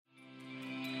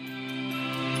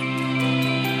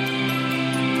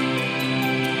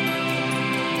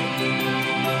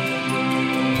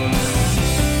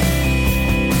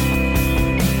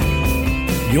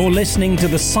You're listening to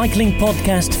the cycling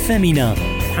podcast Femina,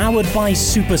 powered by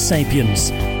Super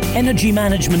Sapiens, energy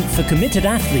management for committed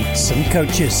athletes and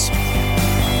coaches.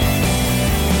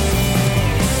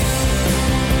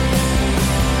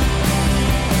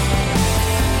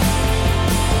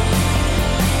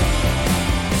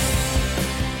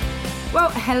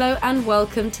 Hello and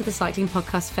welcome to the Cycling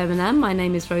Podcast Femina. My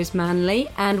name is Rose Manley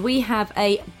and we have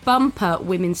a bumper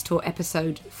Women's Tour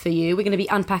episode for you. We're going to be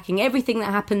unpacking everything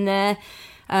that happened there.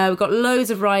 We've got loads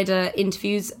of rider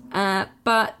interviews,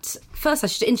 but first I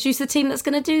should introduce the team that's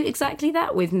going to do exactly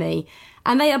that with me.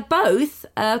 And they are both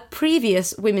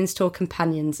previous Women's Tour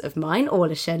companions of mine,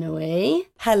 Orla Chennaoui.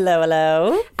 Hello,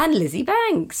 hello. And Lizzie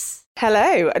Banks.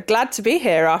 Hello, glad to be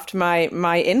here after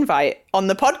my invite on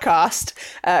the podcast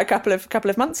a couple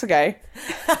of months ago.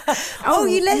 Oh,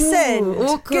 you listened.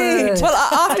 Ooh, good. Well,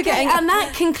 after getting... And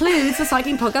that concludes the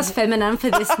Cycling Podcast Femina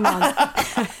for this month.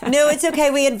 No, it's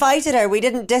okay. We invited her. We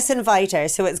didn't disinvite her,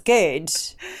 so it's good.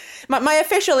 My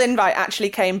official invite actually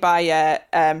came by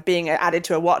being added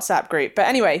to a WhatsApp group. But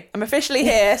anyway, I'm officially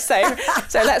here, so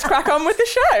let's crack on with the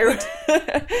show.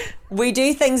 We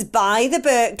do things by the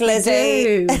book,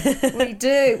 Lizzie. We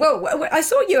do. Well, I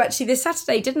saw you actually this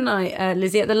Saturday, didn't I,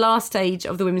 Lizzie, at the last stage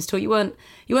of the Women's Tour. You weren't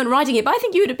riding it, but I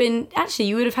think you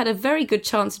would have had a very good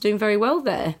chance of doing very well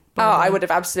there. I would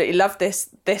have absolutely loved this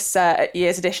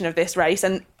year's edition of this race.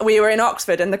 And we were in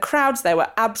Oxford and the crowds there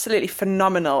were absolutely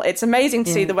phenomenal. It's amazing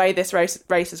to see the way this race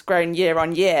has grown year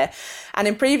on year. And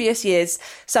in previous years,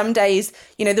 some days,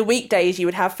 the weekdays, you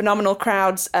would have phenomenal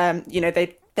crowds.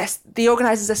 The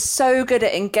organisers are so good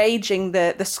at engaging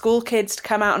the school kids to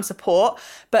come out and support,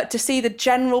 but to see the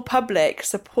general public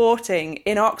supporting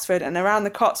in Oxford and around the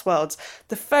Cotswolds,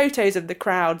 the photos of the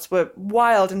crowds were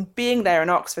wild, and being there in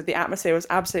Oxford, the atmosphere was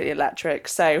absolutely electric.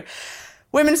 So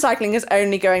women's cycling is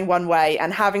only going one way,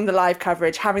 and having the live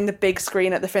coverage, having the big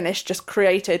screen at the finish just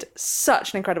created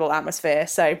such an incredible atmosphere.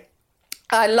 So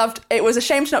it was a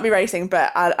shame to not be racing,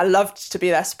 but I loved to be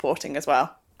there supporting as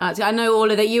well. I know,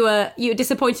 Orla, that you were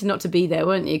disappointed not to be there,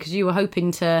 weren't you? Because you were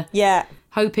hoping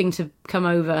to come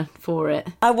over for it.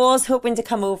 I was hoping to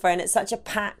come over, and it's such a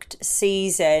packed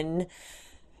season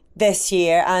this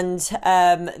year, and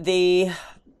the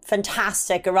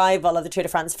fantastic arrival of the Tour de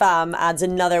France Femmes adds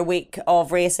another week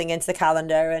of racing into the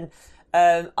calendar.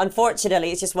 And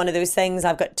unfortunately, it's just one of those things.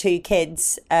 I've got two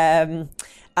kids and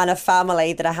a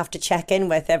family that I have to check in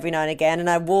with every now and again,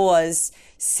 and I was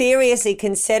seriously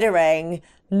considering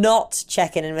not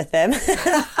checking in with them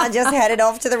and just headed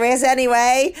off to the race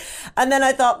anyway. And then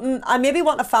I thought, I maybe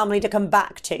want a family to come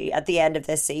back to at the end of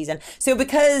this season. So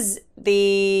because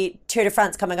the Tour de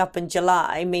France coming up in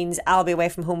July means I'll be away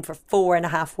from home for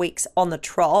 4.5 weeks on the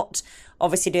trot,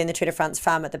 obviously doing the Tour de France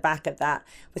Femmes at the back of that.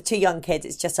 With two young kids,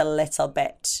 it's just a little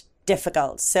bit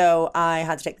difficult. So I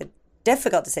had to take the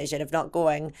difficult decision of not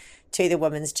going to the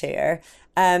Women's Tour.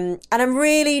 And I'm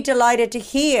really delighted to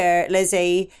hear,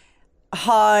 Lizzie,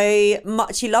 how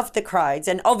much you loved the crowds,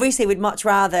 and obviously would much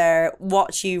rather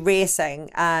watch you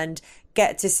racing and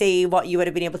get to see what you would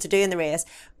have been able to do in the race.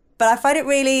 But I find it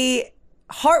really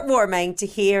heartwarming to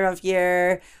hear of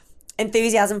your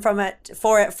enthusiasm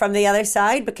for it from the other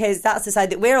side, because that's the side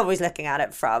that we're always looking at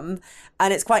it from.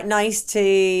 And it's quite nice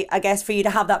to, I guess, for you to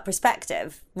have that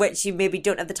perspective, which you maybe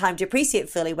don't have the time to appreciate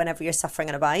fully whenever you're suffering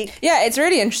on a bike. Yeah, it's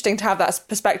really interesting to have that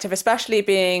perspective, especially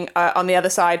being on the other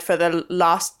side for the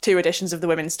last two editions of the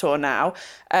Women's Tour now.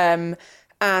 And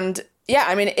yeah,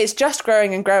 I mean, it's just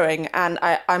growing and growing. And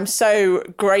I'm so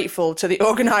grateful to the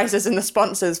organisers and the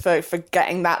sponsors for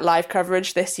getting that live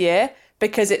coverage this year,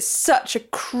 because it's such a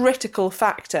critical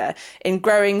factor in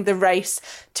growing the race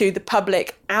to the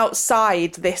public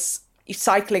outside this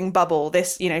cycling bubble,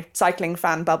 this, cycling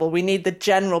fan bubble. We need the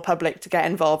general public to get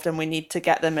involved, and we need to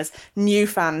get them as new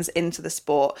fans into the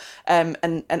sport, and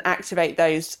activate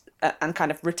those and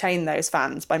kind of retain those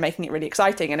fans by making it really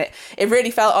exciting. And it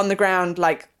really felt on the ground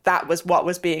like that was what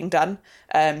was being done.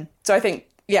 So I think,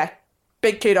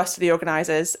 big kudos to the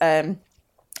organisers and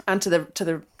to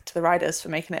the riders for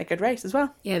making it a good race as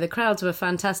well. Yeah, the crowds were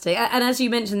fantastic. And as you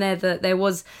mentioned there, that there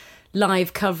was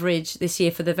live coverage this year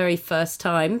for the very first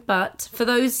time. But for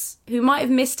those who might have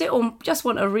missed it or just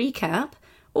want a recap,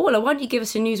 Orla, why don't you give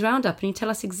us a news roundup and you tell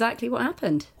us exactly what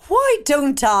happened? Why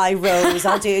don't I, Rose?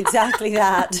 I'll do exactly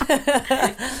that.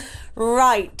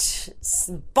 Right,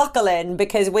 buckle in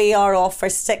because we are off for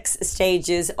 6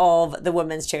 stages of the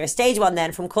Women's Tour. Stage 1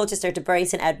 then, from Colchester to Bury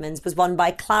St Edmunds, was won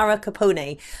by Clara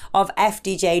Caponi of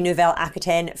FDJ Nouvelle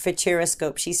Aquitaine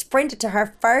Futuroscope. She sprinted to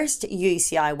her first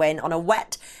UCI win on a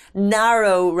wet,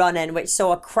 narrow run-in, which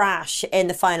saw a crash in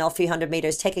the final few hundred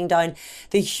metres, taking down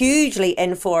the hugely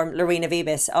informed Lorena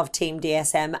Vibis of Team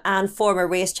DSM and former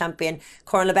race champion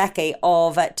Corinne Lebecki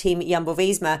of Team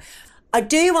Jumbo-Visma. I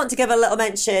do want to give a little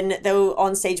mention, though,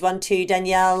 on stage 1 to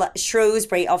Danielle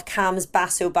Shrewsbury of Cam's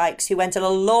Basso Bikes, who went on a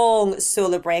long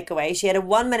solo breakaway. She had a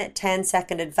 1 minute 10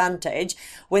 second advantage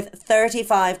with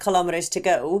 35 kilometres to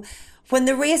go when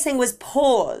the racing was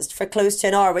paused for close to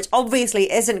an hour, which obviously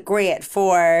isn't great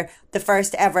for the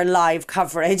first ever live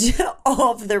coverage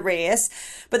of the race.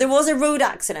 But there was a road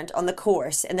accident on the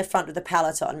course in the front of the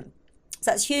peloton. So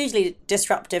that's hugely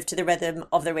disruptive to the rhythm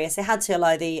of the race. They had to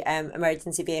allow the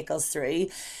emergency vehicles through.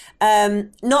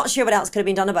 Not sure what else could have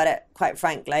been done about it, quite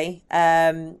frankly.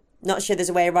 Not sure there's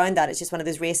a way around that. It's just one of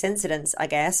those race incidents, I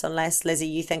guess, unless, Lizzie,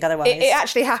 you think otherwise. It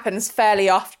actually happens fairly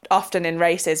often in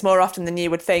races, more often than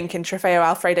you would think. In Trofeo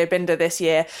Alfredo Binda this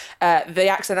year, the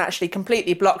accident actually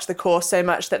completely blocked the course so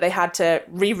much that they had to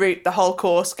reroute the whole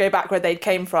course, go back where they'd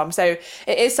came from. So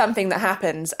it is something that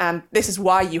happens, and this is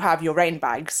why you have your rain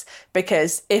bags,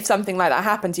 because if something like that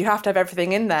happens, you have to have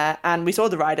everything in there. And we saw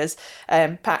the riders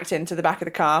packed into the back of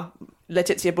the car.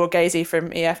 Letizia Borghese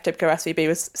from EF Tibco SVB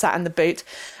was sat in the boot.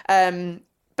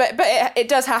 But it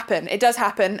does happen. It does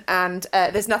happen, and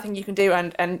there's nothing you can do.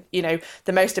 And you know,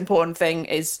 the most important thing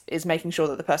is making sure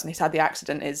that the person who's had the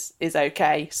accident is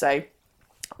okay. So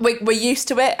we're used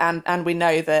to it, and we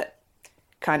know that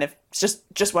kind of it's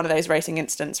just one of those racing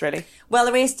incidents, really. Well,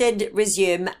 the race did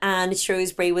resume, and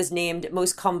Shrewsbury was named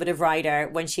most combative rider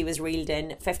when she was reeled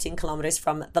in 15 kilometres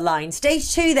from the line.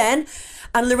 Stage 2 then,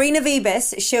 and Lorena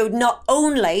Vibis showed not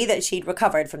only that she'd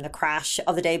recovered from the crash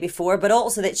of the day before, but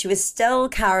also that she was still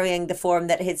carrying the form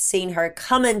that had seen her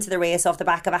come into the race off the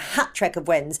back of a hat-trick of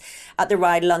wins at the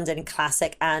Ride London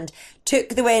Classic, and took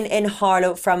the win in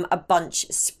Harlow from a bunch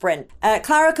sprint.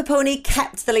 Clara Caponi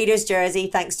kept the leader's jersey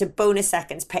thanks to bonus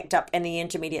seconds picked up in the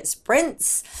intermediate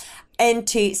sprints.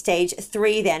 Into stage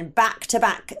 3 then,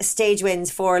 back-to-back stage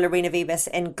wins for Lorena Vibis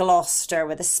in Gloucester,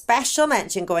 with a special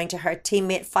mention going to her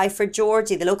teammate Pfeiffer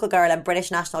Georgie, the local girl and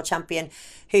British national champion,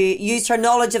 who used her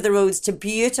knowledge of the roads to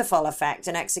beautiful effect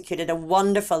and executed a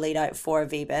wonderful lead out for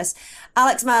Vibis.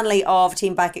 Alex Manley of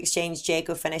Team Bike Exchange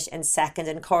Jayco finished in second,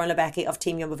 and Corinne Lebecki of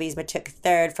Team Jumbo-Visma took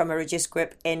third from a reduced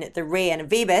group in the rain.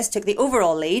 Vibis took the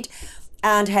overall lead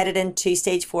and headed into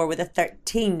stage 4 with a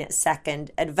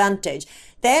 13-second advantage.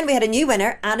 Then we had a new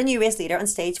winner and a new race leader on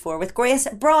stage 4, with Grace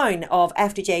Brown of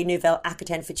FDJ Nouvelle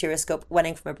Aquitaine Futuroscope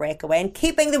winning from a breakaway and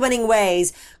keeping the winning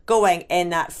ways going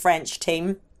in that French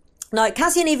team. Now,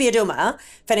 Cassia Niewiadoma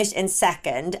finished in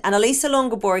second, and Elisa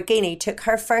Longo Borghini took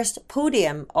her first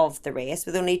podium of the race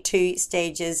with only 2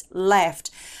 stages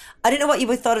left. I don't know what you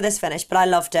both thought of this finish, but I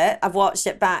loved it. I've watched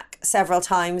it back several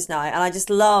times now, and I just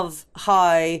love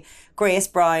how Grace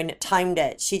Brown timed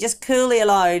it. She just coolly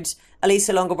allowed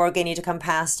Elisa Longo Borghini to come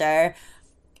past her,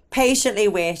 patiently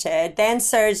waited, then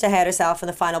surged ahead herself in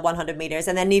the final 100 metres,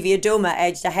 and then Niewiadoma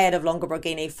edged ahead of Longo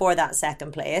Borghini for that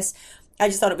second place. I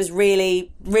just thought it was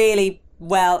really, really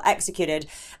well executed.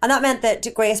 And that meant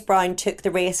that Grace Brown took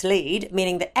the race lead,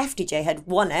 meaning that FDJ had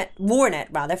worn it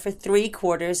for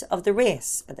 3/4 of the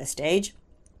race at this stage.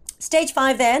 Stage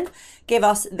 5 then gave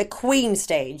us the Queen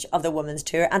stage of the Women's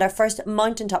Tour and our first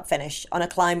mountaintop finish on a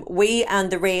climb we and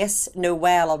the race know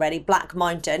well already, Black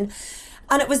Mountain.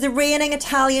 And it was the reigning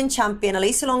Italian champion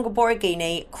Elisa Longo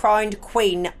Borghini crowned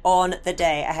queen on the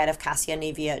day ahead of Cassia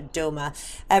Niewiadoma.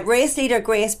 Race leader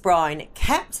Grace Brown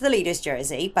kept the leader's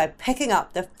jersey by picking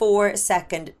up the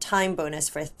 4-second time bonus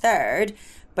for third,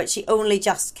 but she only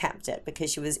just kept it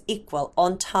because she was equal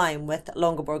on time with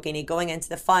Longo Borghini going into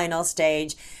the final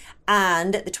stage,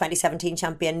 and the 2017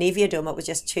 champion Niewiadoma was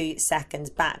just 2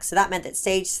 seconds back. So that meant that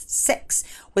stage 6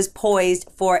 was poised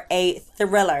for a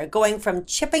thriller, going from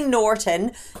Chipping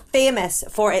Norton, famous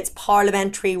for its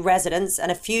parliamentary residents,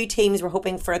 and a few teams were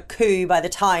hoping for a coup by the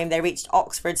time they reached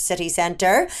Oxford city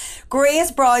centre.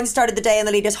 Grace Brown started the day in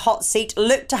the leader's hot seat,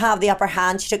 looked to have the upper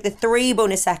hand. She took the 3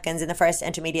 bonus seconds in the first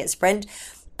intermediate sprint,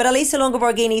 but Elisa Longo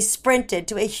Borghini sprinted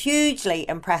to a hugely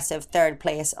impressive third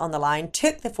place on the line,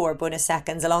 took the 4 bonus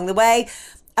seconds along the way,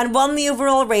 and won the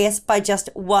overall race by just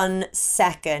 1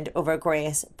 second over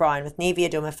Grace Brown, with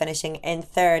Niewiadoma finishing in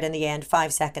third in the end,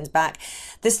 5 seconds back.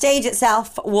 The stage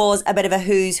itself was a bit of a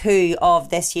who's who of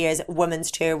this year's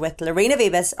Women's Tour, with Lorena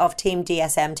Vibis of Team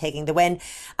DSM taking the win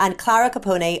and Clara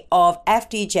Caponi of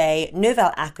FDJ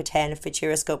Nouvelle Aquitaine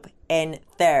Futuroscope in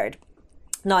third.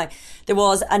 Now, there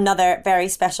was another very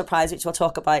special prize, which we'll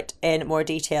talk about in more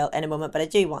detail in a moment, but I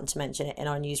do want to mention it in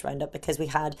our news roundup because we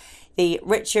had the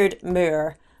Richard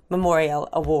Moore Memorial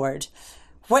Award,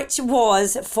 which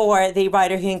was for the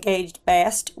rider who engaged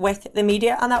best with the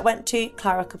media, and that went to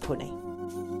Clara Caponi.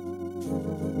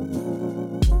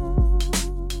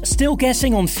 Still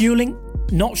guessing on fueling?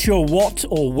 Not sure what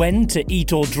or when to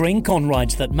eat or drink on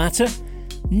rides that matter?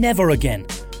 Never again.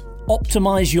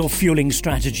 Optimise your fueling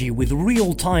strategy with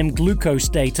real-time glucose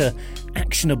data,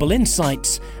 actionable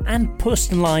insights, and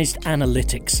personalised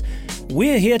analytics.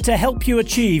 We're here to help you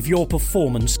achieve your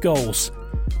performance goals.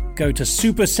 Go to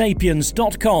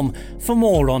supersapiens.com for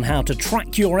more on how to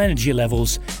track your energy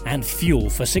levels and fuel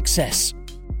for success.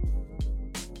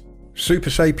 Super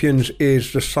Sapiens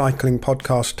is the cycling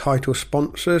podcast title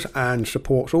sponsors and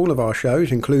supports all of our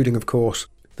shows, including, of course,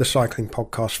 the cycling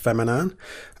podcast Feminin.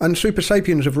 And Super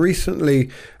Sapiens have recently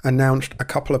announced a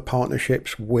couple of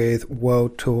partnerships with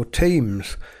World Tour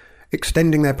teams,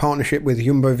 extending their partnership with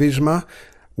Jumbo-Visma,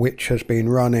 which has been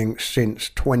running since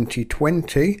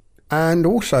 2020, and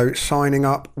also signing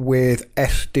up with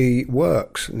SD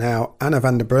Worx. Now, Anna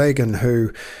van der Breggen,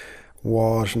 who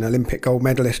was an Olympic gold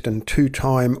medalist and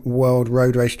two-time world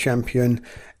road race champion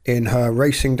in her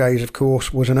racing days, of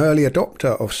course, was an early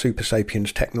adopter of Super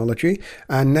Sapiens technology.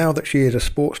 And now that she is a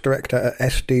sports director at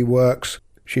SD Worx,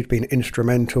 she's been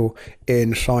instrumental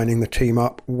in signing the team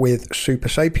up with Super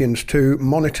Sapiens to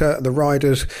monitor the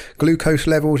riders' glucose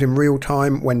levels in real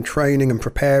time when training and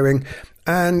preparing,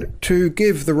 and to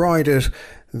give the riders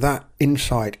that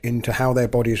insight into how their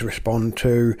bodies respond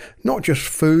to not just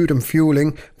food and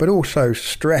fueling, but also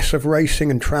stress of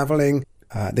racing and travelling,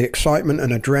 the excitement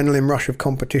and adrenaline rush of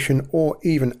competition, or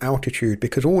even altitude,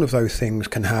 because all of those things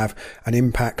can have an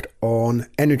impact on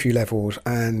energy levels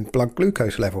and blood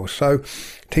glucose levels. So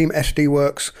Team SD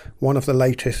Worx, one of the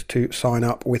latest to sign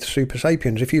up with Super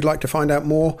Sapiens. If you'd like to find out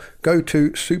more, go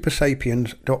to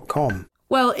supersapiens.com.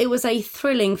 Well, it was a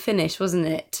thrilling finish, wasn't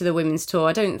it, to the women's tour?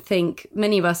 I don't think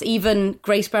many of us, even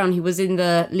Grace Brown, who was in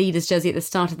the leader's jersey at the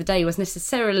start of the day, was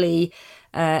necessarily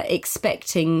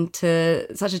expecting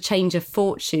such a change of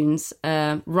fortunes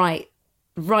right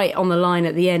on the line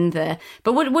at the end there.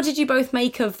 But what did you both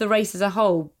make of the race as a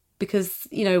whole? Because,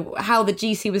 you know, how the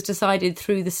GC was decided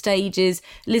through the stages.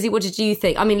 Lizzie, what did you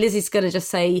think? I mean, Lizzie's going to just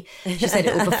say she said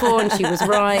it all before and she was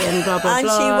right and blah, blah, and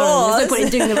blah. She was. There's no point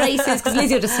in doing the races because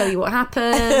Lizzie will just tell you what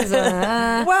happens.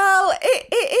 Well,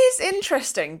 it is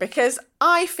interesting because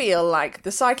I feel like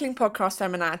the Cycling Podcast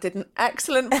Feminin did an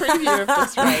excellent preview of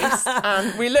this race,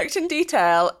 and we looked in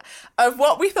detail of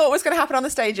what we thought was going to happen on the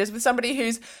stages with somebody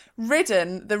who's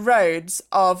ridden the roads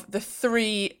of the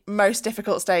three most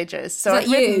difficult stages. So I've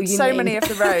ridden so many of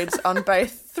the roads on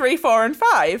both 3, 4 and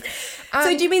 5. And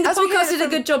so do you mean the podcast did a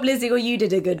good job, Lizzie, or you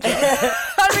did a good job?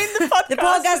 I mean, the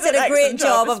podcast did a great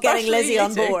job of getting Lizzie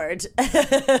on board.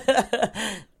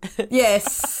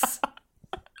 Yes.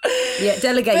 Yeah,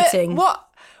 delegating. But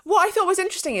what I thought was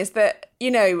interesting is that, you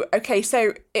know, okay,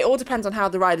 so it all depends on how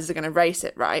the riders are going to race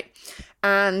it, right?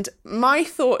 And my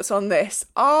thoughts on this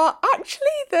are actually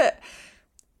that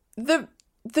the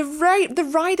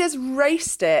riders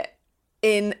raced it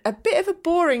in a bit of a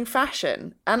boring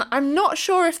fashion. And I'm not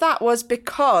sure if that was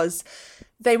because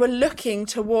they were looking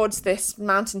towards this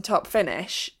mountaintop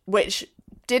finish, which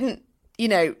didn't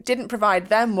provide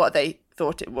them what they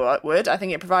thought it would. I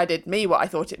think it provided me what I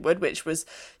thought it would, which was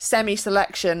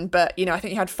semi-selection. But, you know, I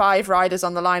think you had 5 riders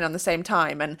on the line on the same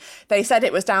time. And they said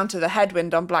it was down to the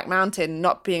headwind on Black Mountain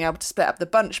not being able to split up the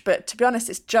bunch. But to be honest,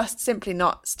 it's just simply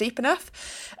not steep enough.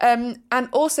 And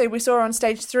also we saw on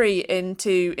stage 3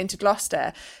 into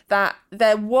Gloucester that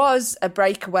there was a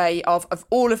breakaway of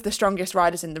all of the strongest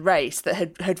riders in the race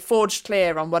that had forged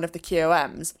clear on one of the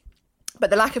QOMs. But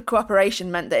the lack of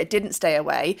cooperation meant that it didn't stay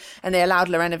away, and they allowed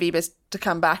Lorena Wiebes to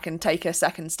come back and take a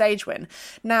second stage win.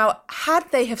 Now,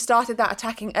 had they have started that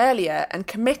attacking earlier and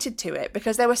committed to it,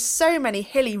 because there were so many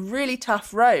hilly, really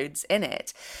tough roads in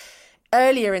it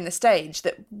earlier in the stage,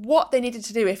 that what they needed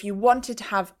to do if you wanted to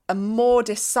have a more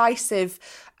decisive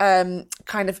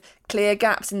kind of clear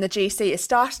gaps in the GC is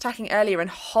start attacking earlier and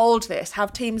hold this,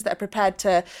 have teams that are prepared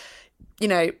to, you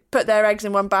know, put their eggs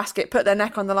in one basket, put their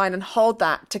neck on the line and hold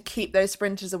that to keep those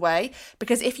sprinters away.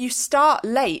 Because if you start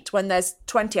late when there's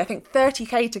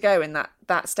 30k to go in that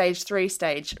that stage 3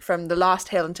 stage from the last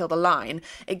hill until the line,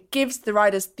 it gives the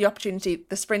riders the opportunity,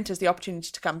 the sprinters the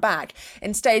opportunity to come back.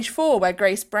 In stage 4, where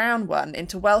Grace Brown won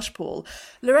into Welshpool,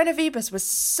 Lorena Wiebes was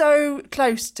so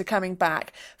close to coming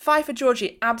back. Pfeiffer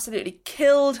Georgie absolutely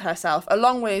killed herself,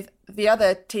 along with the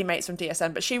other teammates from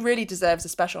DSM, but she really deserves a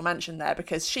special mention there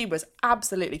because she was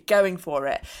absolutely going for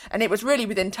it. And it was really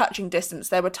within touching distance.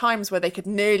 There were times where they could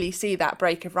nearly see that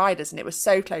break of riders and it was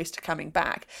so close to coming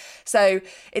back. So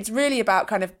it's really about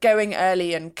kind of going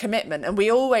early and commitment. And we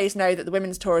always know that the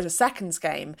Women's Tour is a seconds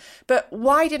game, but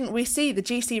why didn't we see the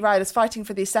GC riders fighting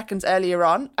for these seconds earlier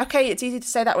on? Okay, it's easy to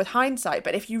say that with hindsight,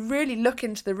 but if you really look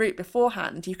into the route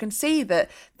beforehand, you can see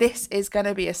that this is going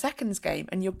to be a seconds game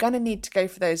and you're going to need to go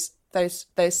for those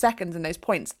seconds and those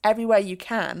points everywhere you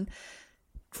can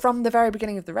from the very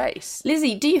beginning of the race.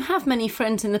 Lizzie, do you have many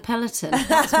friends in the peloton?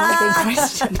 That's my big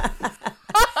question.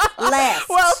 Left.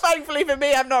 Well, thankfully for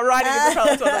me, I'm not riding in the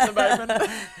peloton at the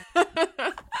moment.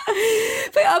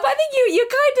 But I think you're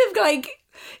kind of like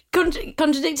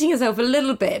contradicting yourself a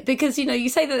little bit because, you know, you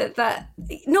say that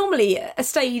normally a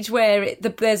stage where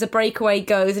there's a breakaway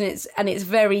goes and it's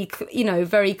very, you know,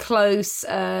 very close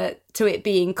to it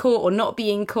being caught or not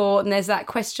being caught, and there's that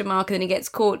question mark and then it gets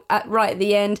caught right at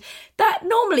the end, that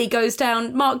normally goes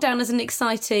marked down as an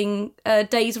exciting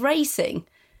day's racing.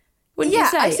 Wouldn't you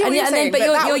say? I see what you're saying, but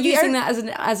you're using that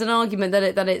as an argument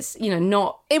that it's, you know,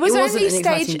 not. It wasn't an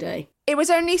exciting day. It was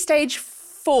only stage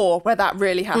 4 where that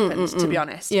really happened, to be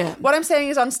honest. Yeah. What I'm saying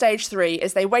is on stage 3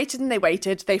 is they waited and they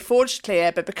waited, they forged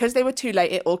clear, but because they were too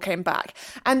late, it all came back.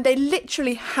 And they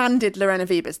literally handed Lorena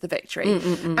Wiebes the victory.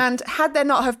 And had there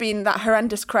not have been that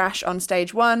horrendous crash on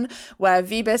stage 1, where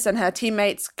Wiebes and her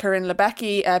teammates, Corinne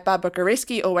Lebecki, Barbara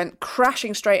Goriski, all went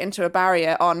crashing straight into a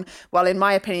barrier on, well, in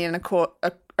my opinion,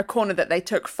 a corner that they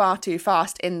took far too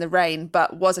fast in the rain,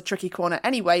 but was a tricky corner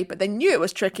anyway, but they knew it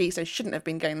was tricky, so shouldn't have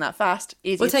been going that fast.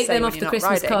 We'll take them off the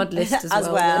Christmas card list as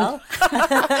well.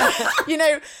 You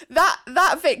know,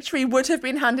 that victory would have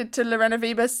been handed to Lorena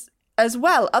Wiebes as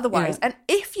well otherwise. Yeah. And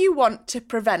if you want to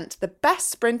prevent the best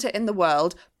sprinter in the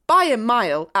world by a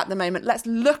mile at the moment, let's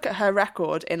look at her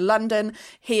record in London,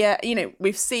 here. You know,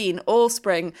 we've seen all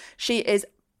spring,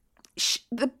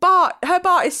 her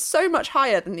bar is so much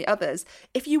higher than the others.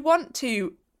 If you want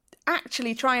to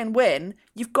actually try and win,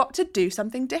 you've got to do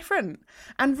something different.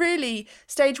 And really,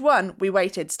 stage 1, we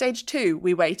waited. Stage 2,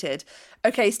 we waited.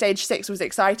 Okay, stage 6 was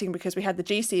exciting because we had the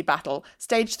GC battle.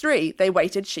 Stage 3, they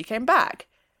waited, she came back.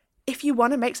 If you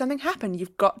want to make something happen,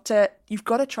 you've got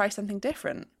to try something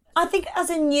different. I think as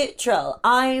a neutral,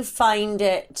 I find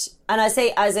it, and I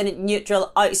say as a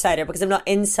neutral outsider because I'm not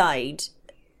inside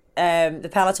the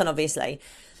peloton, obviously,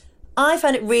 I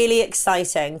find it really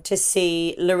exciting to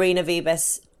see Lorena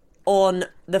Wiebes on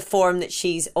the form that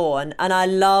she's on, and I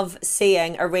love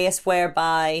seeing a race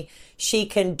whereby she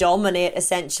can dominate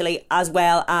essentially as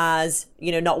well as,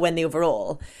 you know, not win the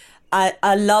overall.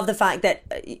 I love the fact that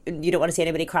you don't want to see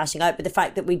anybody crashing out, but the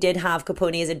fact that we did have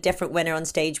Caponi as a different winner on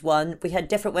stage 1. We had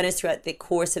different winners throughout the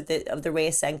course of the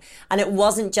racing, and it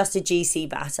wasn't just a GC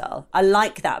battle. I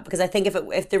like that because I think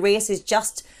if the race is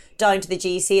just down to the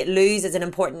GC, it loses an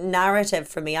important narrative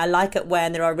for me. I like it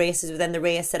when there are races within the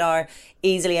race that are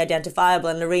easily identifiable,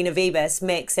 and Lorena Wiebes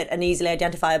makes it an easily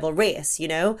identifiable race, you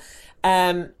know?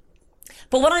 But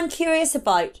what I'm curious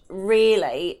about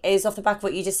really is off the back of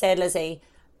what you just said, Lizzie,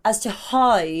 as to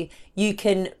how you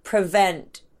can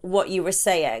prevent what you were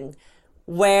saying,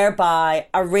 whereby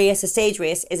a stage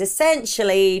race is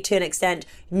essentially to an extent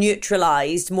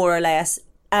neutralised more or less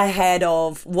ahead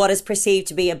of what is perceived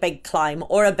to be a big climb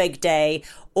or a big day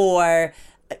or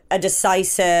a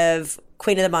decisive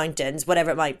Queen of the Mountains,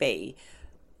 whatever it might be.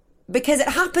 Because it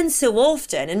happens so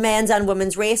often in men's and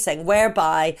women's racing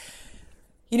whereby,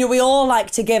 you know, we all like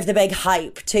to give the big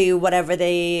hype to whatever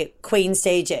the Queen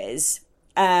stage is,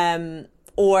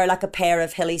 or like a pair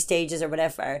of hilly stages or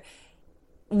whatever.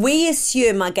 We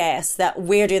assume, I guess, that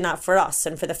we're doing that for us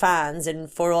and for the fans and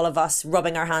for all of us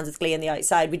rubbing our hands with glee on the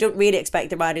outside. We don't really expect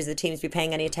the riders of the teams to be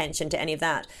paying any attention to any of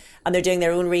that, and they're doing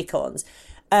their own recons.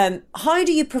 How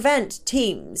do you prevent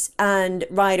teams and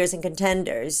riders and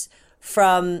contenders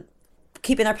from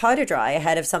keeping their powder dry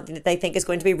ahead of something that they think is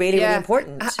going to be really, really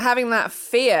important? Having that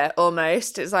fear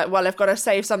almost. It's like, well, I've got to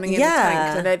save something in the tank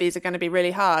because I know these are going to be really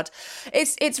hard.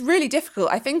 It's really difficult.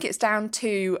 I think it's down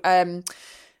to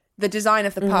the design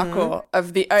of the parkour,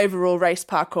 of the overall race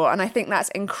parkour. And I think that's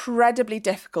incredibly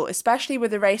difficult, especially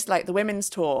with a race like the Women's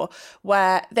Tour,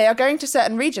 where they are going to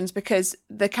certain regions because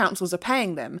the councils are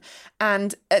paying them.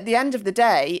 And at the end of the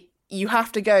day, you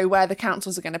have to go where the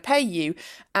councils are going to pay you.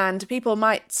 And people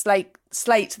might slate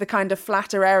the kind of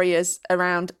flatter areas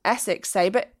around Essex, say,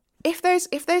 but if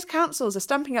those councils are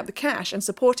stumping up the cash and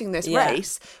supporting this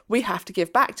race, we have to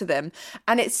give back to them.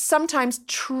 And it's sometimes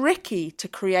tricky to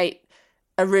create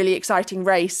a really exciting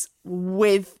race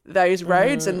with those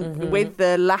roads and with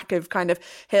the lack of kind of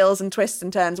hills and twists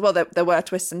and turns. Well, there were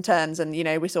twists and turns, and, you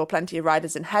know, we saw plenty of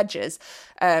riders in hedges,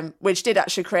 which did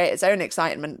actually create its own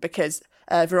excitement, because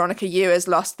Veronica Ewers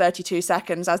lost 32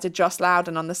 seconds, as did Joss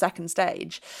Loudon on the second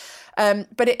stage.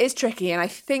 But it is tricky, and I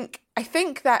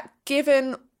think that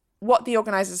given what the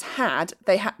organisers had,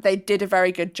 they did a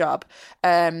very good job.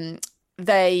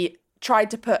 They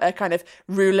tried to put a kind of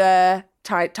rouleur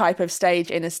type of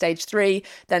stage in as stage 3.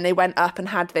 Then they went up and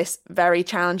had this very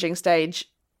challenging stage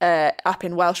up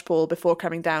in Welshpool before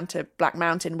coming down to Black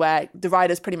Mountain, where the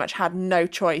riders pretty much had no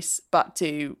choice but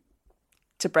to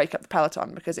break up the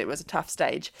peloton because it was a tough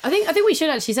stage. I think we should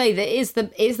actually say that it is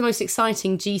the most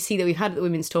exciting GC that we've had at the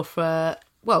Women's Tour for,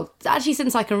 well, actually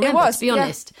since I can remember, to be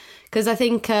honest. Because I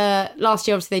think last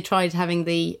year, obviously, they tried having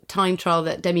the time trial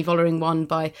that Demi Vollering won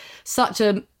by such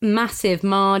a massive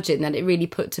margin that it really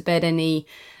put to bed any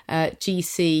other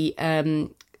GC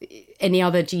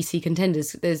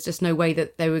contenders. There's just no way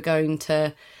that they were going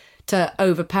to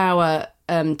overpower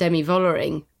Demi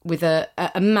Vollering with a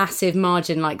massive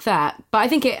margin like that. But I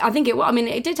think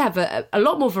it did have a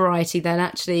lot more variety than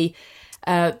actually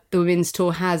the Women's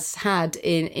Tour has had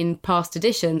in past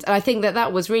editions. And I think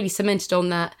that was really cemented on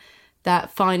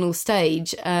that final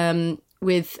stage,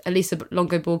 with Elisa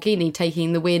Longo Borghini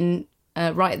taking the win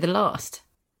right at the last.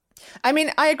 I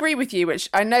mean, I agree with you, which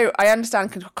I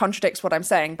understand contradicts what I'm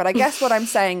saying, but I guess what I'm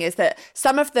saying is that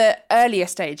some of the earlier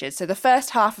stages, so the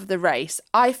first half of the race,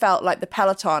 I felt like the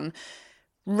peloton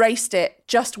raced it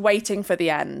just waiting for the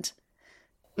end.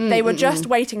 They were just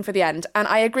waiting for the end. And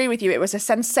I agree with you, it was a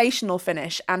sensational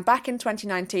finish. And back in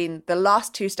 2019, the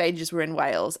last 2 stages were in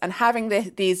Wales, and having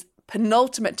these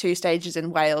penultimate 2 stages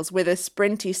in Wales with a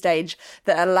sprinty stage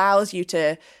that allows you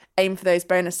to aim for those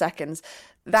bonus seconds,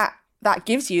 that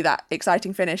gives you that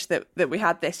exciting finish that we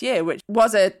had this year, which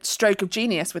was a stroke of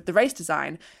genius with the race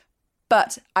design.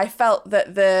 But I felt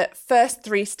that the first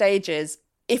 3 stages,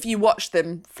 if you watch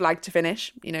them flag to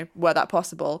finish, you know, were that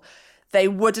possible, they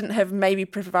wouldn't have maybe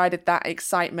provided that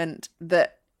excitement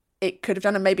that it could have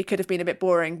done, and maybe could have been a bit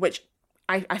boring, which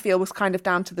I feel was kind of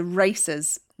down to the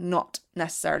racers, not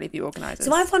necessarily the organisers.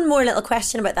 So I have one more little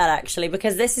question about that, actually,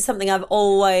 because this is something I've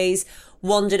always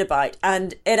wondered about,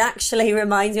 and it actually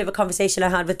reminds me of a conversation I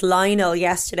had with Lionel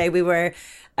yesterday. We were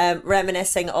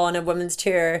reminiscing on a women's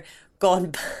tour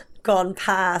gone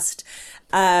past,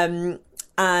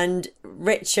 and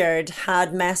Richard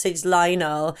had messaged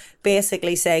Lionel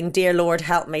basically saying, "Dear Lord,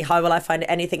 help me. How will I find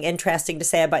anything interesting to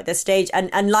say about this stage?"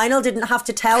 And Lionel didn't have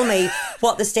to tell me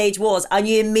what the stage was. I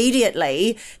knew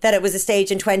immediately that it was a stage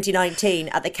in 2019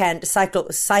 at the Kent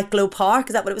Cyclo Park.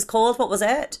 Is that what it was called? What was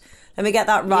it? Let me get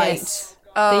that right. Yes.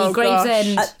 The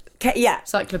Gravesend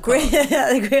Cyclo Park.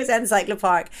 The Gravesend Cyclo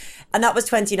Park. And that was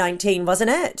 2019, wasn't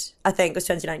it? I think it was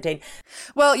 2019.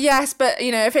 Well, yes, but,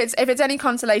 you know, if it's any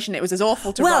consolation, it was as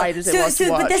awful to ride as it was to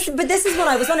watch. But this is what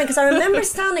I was wondering, because I remember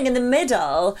standing in the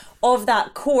middle of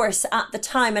that course at the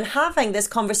time and having this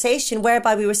conversation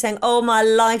whereby we were saying, oh my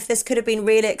life, this could have been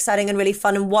really exciting and really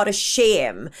fun, and what a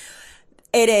shame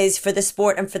it is for the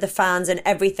sport and for the fans and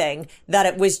everything that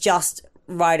it was just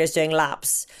riders doing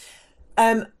laps.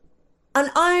 And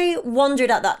I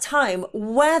wondered at that time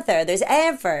whether there's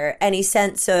ever any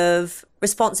sense of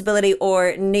responsibility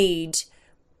or need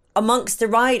amongst the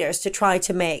riders to try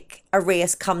to make a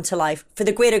race come to life for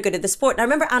the greater good of the sport. And I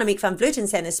remember Annemiek van Vleuten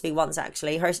saying this to me once,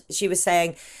 actually. She was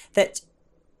saying that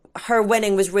her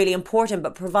winning was really important,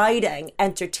 but providing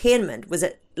entertainment was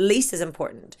at least as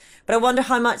important. But I wonder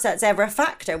how much that's ever a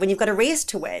factor when you've got a race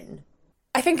to win.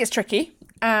 I think it's tricky.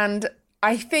 And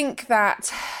I think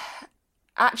that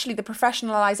actually the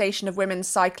professionalisation of women's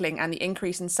cycling and the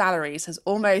increase in salaries has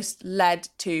almost led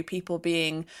to people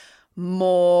being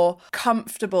more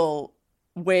comfortable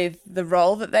with the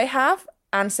role that they have,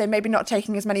 and so maybe not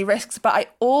taking as many risks. But I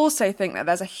also think that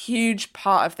there's a huge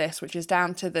part of this which is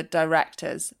down to the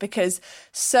directors, because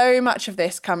so much of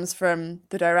this comes from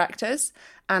the directors,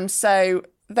 and so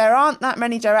there aren't that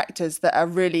many directors that are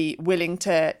really willing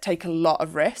to take a lot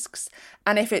of risks.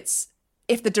 And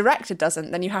if the director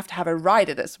doesn't, then you have to have a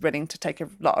rider that's willing to take a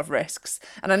lot of risks.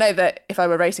 And I know that if I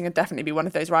were racing, I'd definitely be one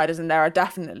of those riders. And there are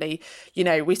definitely, you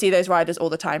know, we see those riders all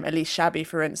the time. Elise Shabby,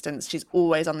 for instance, she's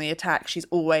always on the attack. She's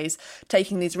always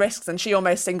taking these risks. And she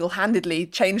almost single-handedly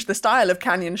changed the style of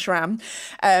Canyon SRAM.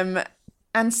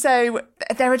 And so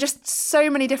there are just so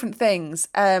many different things.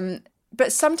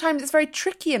 But sometimes it's very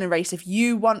tricky in a race if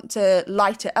you want to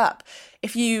light it up.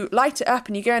 If you light it up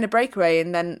and you go in a breakaway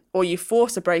or you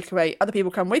force a breakaway, other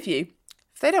people come with you.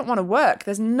 If they don't want to work,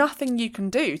 there's nothing you can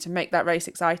do to make that race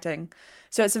exciting.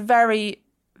 So it's a very,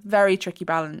 very tricky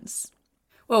balance.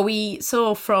 Well, we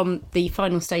saw from the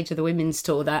final stage of the Women's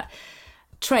Tour that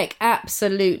Trek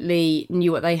absolutely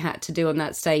knew what they had to do on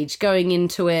that stage, going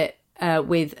into it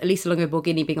with Elisa Longo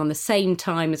Borghini being on the same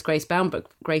time as Grace Brown, but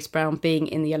Grace Brown being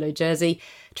in the yellow jersey.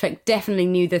 Trek definitely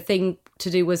knew the thing to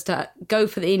do was to go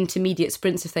for the intermediate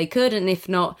sprints if they could, and if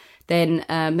not, then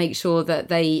make sure that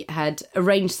they had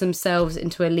arranged themselves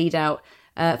into a lead out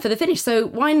for the finish. So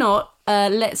why not?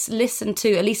 Let's listen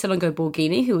to Elisa Longo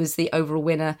Borghini, who was the overall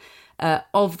winner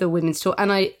of the Women's Tour.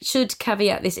 And I should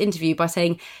caveat this interview by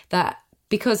saying that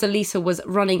because Elisa was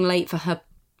running late for her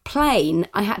plane,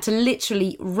 I had to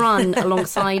literally run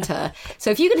alongside her. So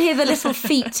if you can hear the little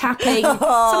feet tapping,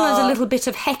 sometimes a little bit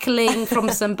of heckling from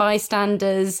some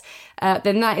bystanders,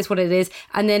 then that is what it is.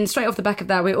 And then straight off the back of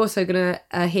that, we're also going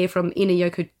to hear from Ina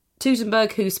Yoko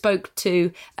Teutenberg, who spoke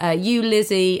to you,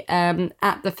 Lizzie,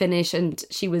 at the finish. And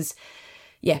she was,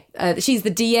 she's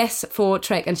the DS for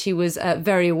Trek, and she was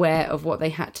very aware of what they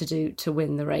had to do to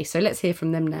win the race. So let's hear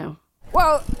from them now.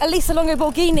 Well, Elisa Longo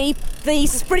Borghini, the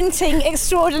sprinting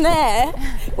extraordinaire,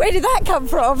 where did that come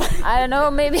from? I don't know,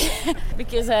 maybe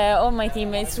because all my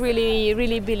teammates really,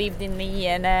 really believed in me,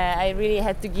 and I really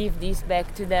had to give this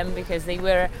back to them because they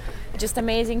were just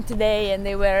amazing today and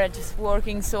they were just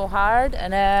working so hard.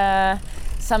 And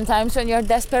sometimes when you're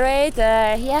desperate,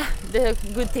 the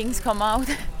good things come out.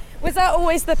 Was that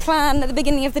always the plan at the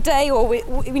beginning of the day, or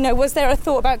was there a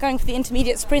thought about going for the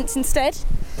intermediate sprints instead?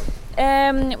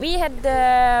 We had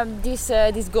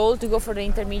this goal to go for the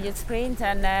intermediate sprint,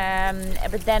 and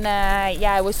but then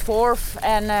I was fourth,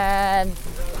 and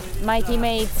my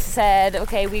teammates said,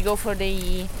 "Okay, we go for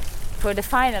the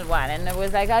final one," and I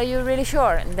was like, "Are you really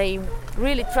sure?" And they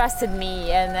really trusted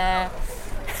me, and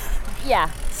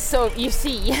so you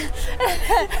see,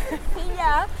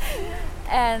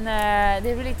 and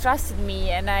they really trusted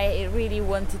me, and I really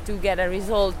wanted to get a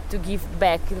result to give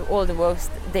back all the work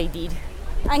they did.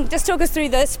 And just talk us through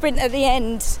the sprint at the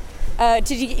end. Did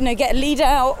you get a lead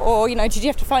out, or did you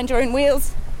have to find your own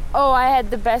wheels? Oh, I had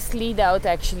the best lead out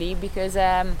actually, because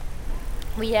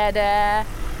we had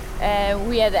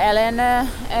Ellen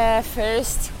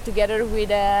first together with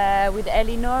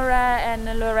Elinor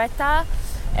and Loretta,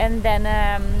 and then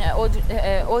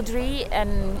Audrey,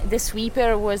 and the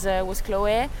sweeper was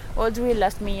Chloe. Audrey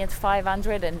left me at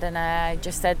 500, and then I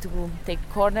just had to take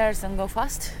corners and go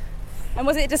fast. And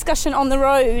was it a discussion on the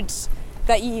road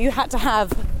that you had to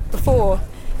have before?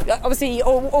 Obviously,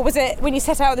 or was it when you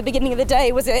set out at the beginning of the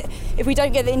day, was it if we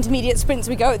don't get the intermediate sprints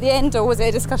we go at the end, or was it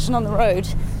a discussion on the road?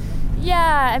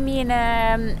 Yeah, I mean,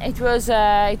 it was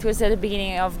at the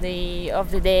beginning of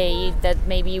the day that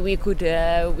maybe we could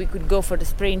go for the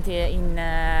sprint in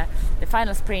the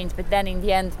final sprint, but then in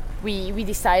the end we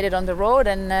decided on the road,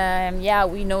 and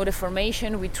we know the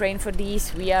formation, we train for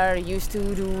this, we are used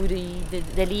to do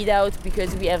the lead out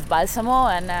because we have Balsamo,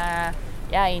 and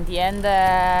in the end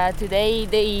today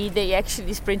they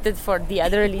actually sprinted for the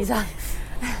other Elisa.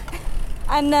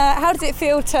 And how does it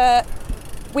feel to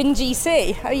win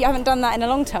GC? You haven't done that in a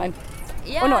long time.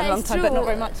 Yeah, well, not in a long time, true. but not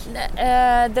very much.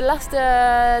 The last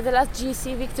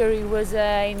GC victory was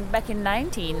back in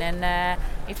 19, and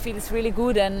it feels really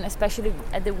good. And especially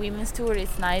at the Women's Tour,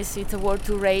 it's nice. It's a World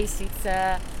Tour race.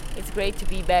 It's great to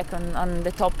be back on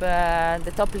the top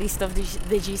list of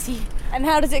the GC. And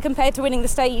how does it compare to winning the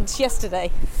stage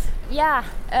yesterday? Yeah,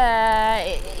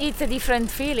 it's a different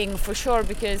feeling for sure,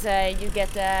 because you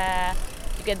get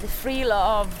the thrill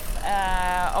of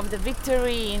the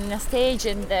victory in a stage,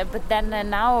 and but then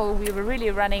now we were really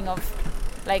running on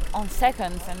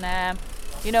seconds, and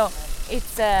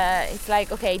it's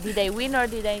like, okay, did I win or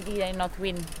did I not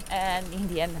win? And in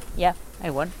the end, I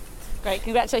won. Great,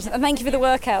 congratulations, and thank you for the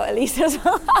workout, Elisa, as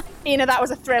well. Ina, that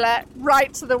was a thriller,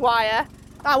 right to the wire.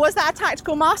 Was that a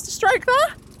tactical masterstroke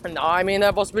there? No, I mean,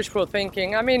 that was wishful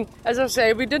thinking. I mean, as I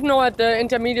say, we did know at the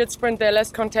intermediate sprint they're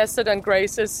less contested, and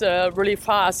Grace is really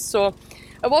fast. So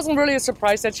it wasn't really a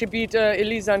surprise that she beat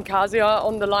Elisa and Kasia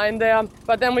on the line there.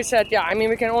 But then we said,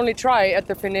 we can only try at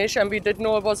the finish. And we did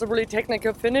know it was a really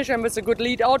technical finish, and with a good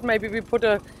lead out, maybe we put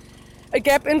a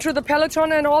gap into the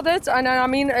peloton and all that. And I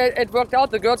mean, it worked out.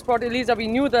 The girls brought Elisa. We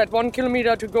knew that 1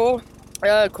 kilometer to go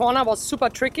corner was super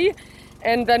tricky.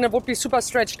 And then it would be super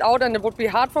stretched out, and it would be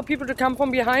hard for people to come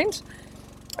from behind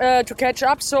to catch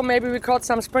up. So maybe we caught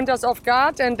some sprinters off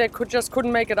guard, and they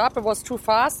couldn't make it up. It was too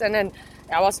fast. And then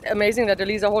it was amazing that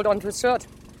Elisa held on to third.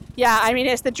 Yeah, I mean,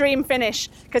 it's the dream finish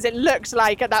because it looked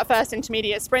like at that first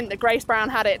intermediate sprint that Grace Brown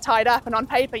had it tied up, and on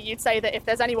paper you'd say that if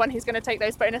there's anyone who's going to take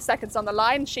those bonus seconds on the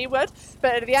line, she would.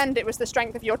 But at the end, it was the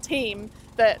strength of your team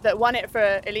that won it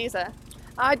for Elisa.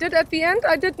 I did at the end.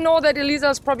 I did know that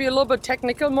Elisa's probably a little bit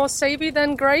technical, more savvy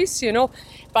than Grace,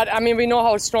 But, I mean, we know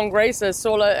how strong Grace is.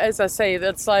 So, as I say,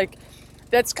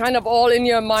 that's kind of all in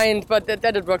your mind. But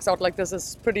that it works out like this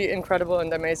is pretty incredible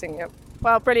and amazing, yeah.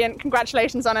 Well, brilliant.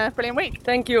 Congratulations on a brilliant week.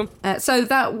 Thank you. So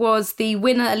that was the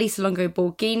winner, Elisa Longo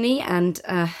Borghini, and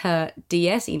her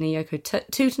DS, Ina Yoko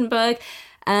Teutenberg.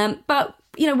 But,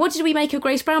 what did we make of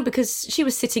Grace Brown? Because she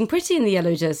was sitting pretty in the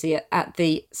yellow jersey at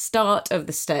the start of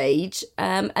the stage.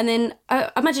 And then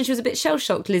I imagine she was a bit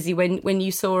shell-shocked, Lizzie, when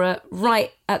you saw her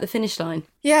right at the finish line.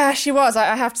 Yeah, she was.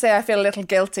 I have to say I feel a little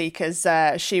guilty because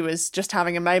she was just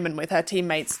having a moment with her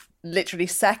teammates literally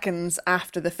seconds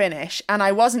after the finish, and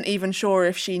I wasn't even sure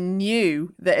if she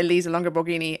knew that Elisa Longo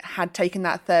Borghini had taken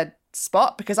that third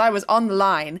spot, because I was on the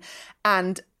line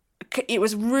and it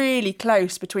was really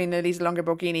close between Elisa Longo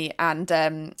Borghini and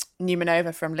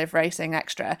Newmanova from Live Racing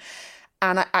Extra.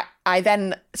 And I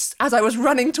then, as I was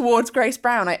running towards Grace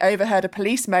Brown, I overheard a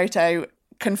police moto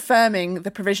confirming the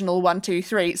provisional 1, 2,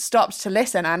 3, stopped to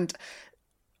listen and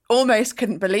almost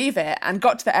couldn't believe it, and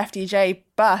got to the FDJ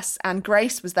bus, and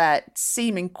Grace was there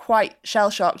seeming quite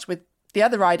shell-shocked, with the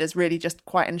other riders really just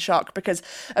quite in shock, because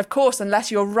of course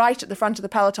unless you're right at the front of the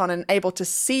peloton and able to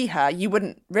see her, you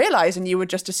wouldn't realise, and you would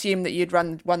just assume that you'd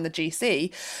won the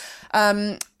GC.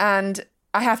 And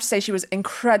I have to say she was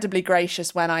incredibly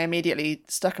gracious when I immediately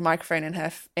stuck a microphone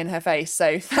in her face,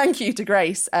 so thank you to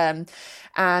Grace. And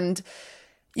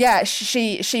yeah,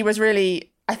 she was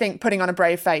really, I think, putting on a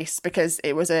brave face, because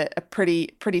it was a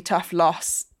pretty tough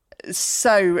loss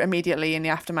so immediately in the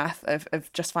aftermath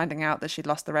of just finding out that she'd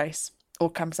lost the race or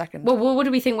come second. Well, what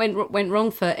do we think went wrong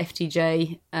for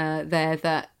FDJ there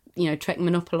that Trek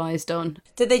monopolised on?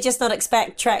 Did they just not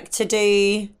expect Trek to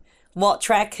do what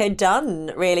Trek had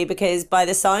done, really? Because by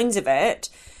the sounds of it,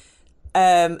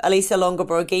 Elisa Longo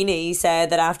Borghini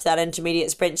said that after that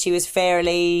intermediate sprint she was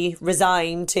fairly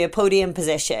resigned to a podium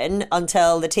position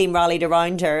until the team rallied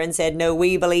around her and said, no,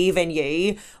 we believe in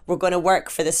you, we're going to work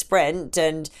for the sprint.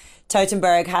 And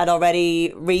Teutenberg had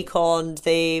already reconned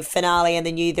the finale, and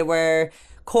they knew there were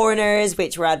corners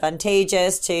which were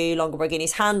advantageous to Longo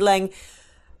Borghini's handling.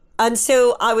 And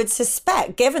so I would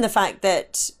suspect, given the fact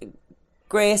that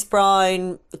Grace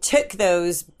Brown took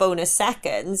those bonus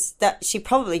seconds, that she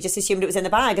probably just assumed it was in the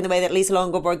bag, in the way that Elisa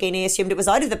Longo Borghini assumed it was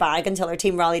out of the bag until her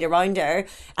team rallied around her.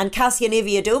 And Kasia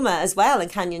Niewiadoma as well, and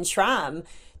Canyon Schramm,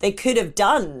 they could have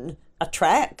done a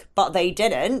Trek, but they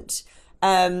didn't.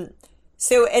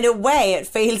 So in a way, it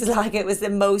feels like it was the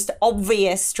most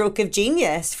obvious stroke of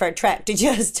genius for Trek to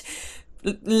just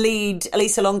lead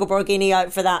Elisa Longo Borghini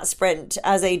out for that sprint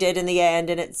as they did in the end,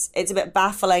 and it's a bit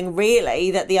baffling really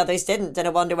that the others didn't, and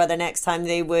I wonder whether next time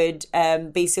they would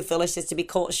be so foolish as to be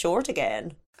caught short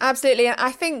again. Absolutely. And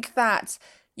I think that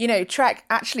Trek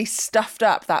actually stuffed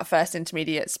up that first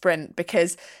intermediate sprint,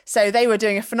 because so they were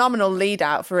doing a phenomenal lead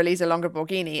out for Elisa Longo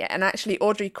Borghini, and actually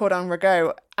Audrey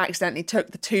Cordon-Ragot accidentally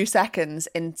took the 2 seconds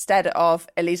instead of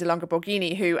Elisa Longo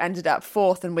Borghini, who ended up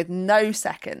fourth and with no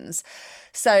seconds.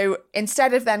 So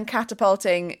instead of then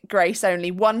catapulting Grace only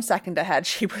 1 second ahead,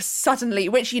 she was suddenly,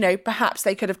 which, perhaps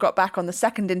they could have got back on the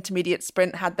second intermediate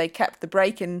sprint had they kept the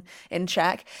break in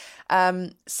check.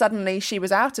 Suddenly she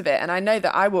was out of it. And I know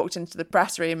that I walked into the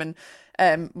press room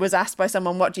and was asked by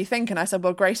someone, what do you think? And I said,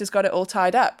 well, Grace has got it all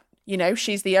tied up.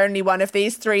 She's the only one of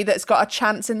these three that's got a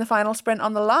chance in the final sprint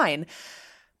on the line.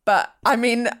 But I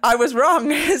mean, I was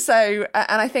wrong. So,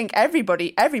 and I think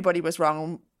everybody was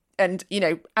wrong. And,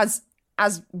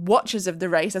 as watchers of the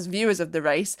race, as viewers of the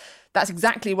race, that's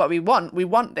exactly what we want. We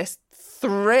want this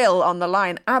thrill on the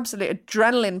line, absolute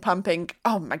adrenaline pumping.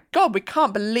 Oh my God, we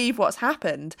can't believe what's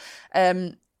happened.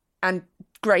 And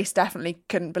Grace definitely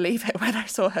couldn't believe it when I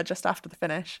saw her just after the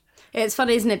finish. It's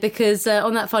funny, isn't it? Because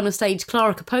on that final stage,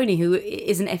 Clara Caponi, who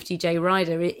is an FDJ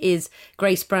rider, is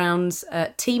Grace Brown's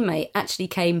teammate, actually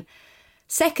came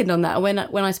second on that. When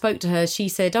I spoke to her, she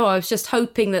said, I was just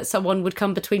hoping that someone would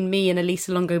come between me and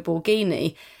Elisa Longo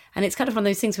Borghini. And it's kind of one of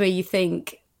those things where you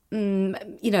think,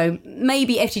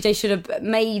 maybe FDJ should have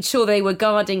made sure they were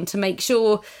guarding to make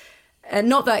sure,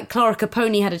 not that Clara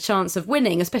Caponi had a chance of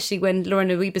winning, especially when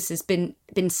Lorena Wiebes has been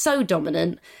so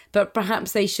dominant, but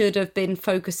perhaps they should have been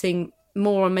focusing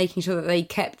more on making sure that they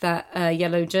kept that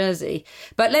yellow jersey.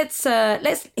 But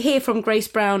let's hear from Grace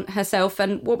Brown herself,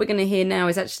 and what we're going to hear now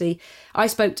is actually, I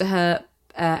spoke to her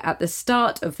at the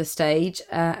start of the stage,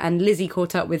 and Lizzie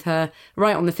caught up with her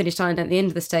right on the finish line at the end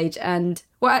of the stage. And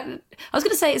well, I was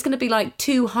going to say it's going to be like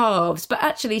two halves, but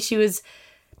actually she was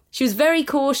very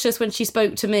cautious when she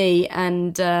spoke to me,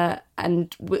 and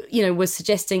was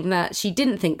suggesting that she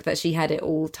didn't think that she had it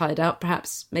all tied up.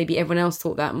 Perhaps maybe everyone else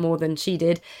thought that more than she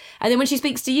did. And then when she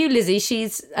speaks to you, Lizzie,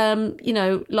 she's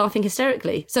laughing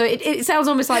hysterically. So it sounds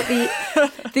almost like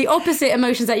the opposite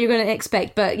emotions that you're going to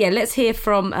expect. But yeah, let's hear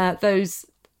from those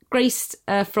Grace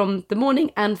from the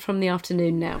morning and from the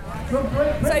afternoon now.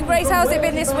 So Grace, how's it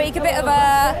been this week? A bit of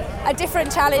a different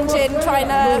challenge in trying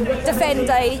to defend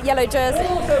a yellow jersey.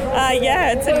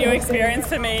 Yeah, it's a new experience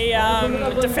for me,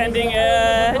 defending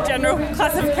a general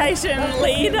classification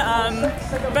lead,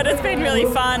 but it's been really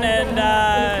fun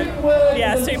and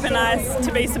super nice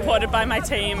to be supported by my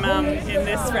team in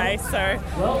this race. So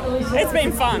it's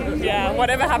been fun. Yeah,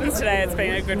 whatever happens today, it's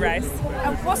been a good race.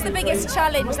 What's the biggest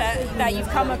challenge that you've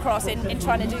come across in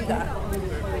trying to do that?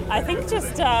 I think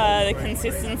just the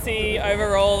consistency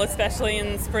overall, especially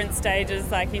in sprint stages.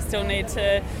 Like, you still need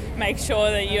to make sure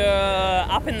that you're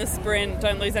up in the sprint,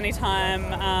 don't lose any time.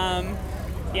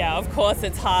 Of course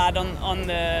it's hard on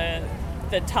the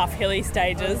tough hilly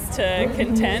stages to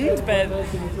contend, but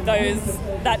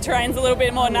that terrain's a little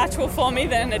bit more natural for me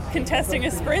than contesting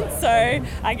a sprint, so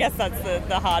I guess that's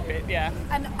the hard bit, yeah.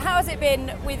 And how has it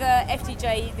been with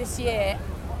FDJ this year?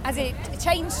 Has it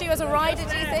changed you as a rider,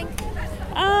 do you think?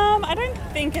 I don't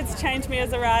think it's changed me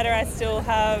as a rider. I still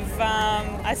have,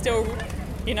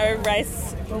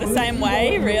 race the same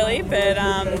way, really, but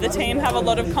the team have a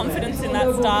lot of confidence in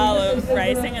that style of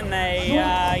racing, and they,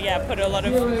 put a lot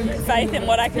of faith in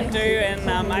what I can do, and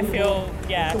I feel,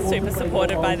 super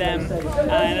supported by them,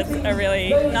 and it's a really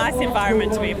nice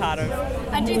environment to be a part of.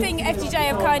 And do you think FDJ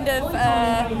have kind of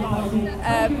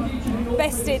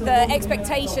bested the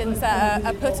expectations that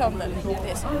are put on them?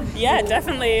 Yeah,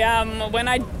 definitely. When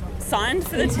I signed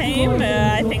for the team,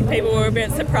 I think people were a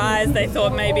bit surprised. They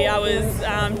thought maybe I was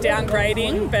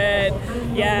downgrading, but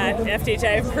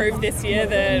FDJ have proved this year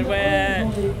that we're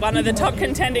one of the top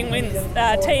contending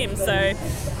teams. So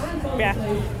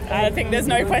I think there's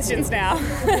no questions now.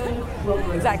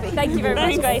 Exactly. Thank you very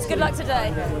much, Grace. Good luck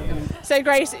today. So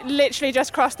Grace literally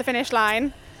just crossed the finish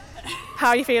line. How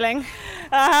are you feeling?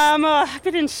 A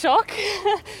bit in shock.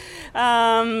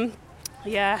 I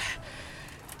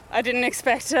didn't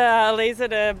expect Lisa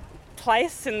to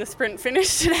place in the sprint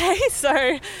finish today,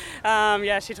 so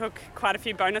she took quite a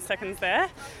few bonus seconds there,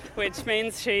 which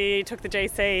means she took the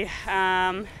GC.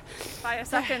 By a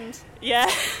second. Yeah,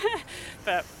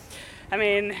 but I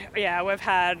mean, we've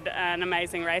had an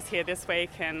amazing race here this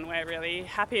week, and we're really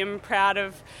happy and proud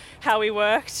of how we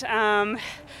worked.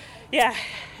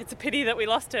 It's a pity that we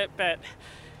lost it, but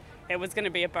it was going to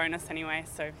be a bonus anyway,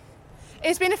 so.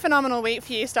 It's been a phenomenal week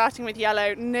for you, starting with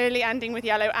yellow, nearly ending with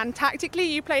yellow, and tactically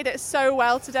you played it so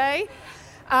well today.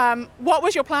 What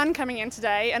was your plan coming in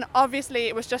today? And obviously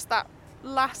it was just that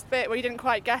last bit where you didn't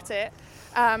quite get it.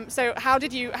 So how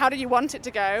did you want it to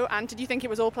go, and did you think it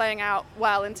was all playing out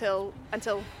well until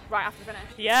right after the finish?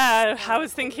 Yeah, I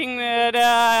was thinking that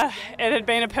it had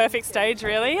been a perfect stage,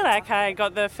 really. Like, I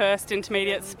got the first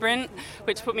intermediate sprint,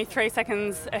 which put me 3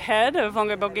 seconds ahead of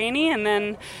Longo Borghini, and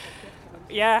then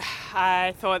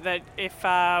I thought that if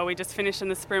we just finished in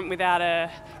the sprint without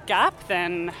a gap,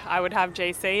 then I would have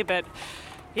GC, but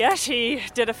she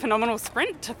did a phenomenal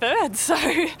sprint to third, so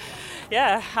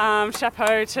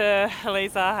chapeau to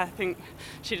Elisa. I think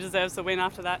she deserves the win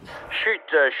after that. Chute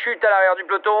à l'arrière du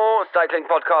peloton, Cycling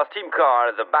Podcast team car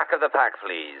at the back of the pack,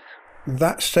 please.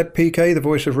 That's Seb Piquet, the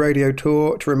voice of Radio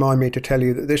Tour, to remind me to tell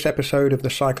you that this episode of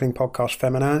the Cycling Podcast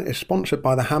Feminin is sponsored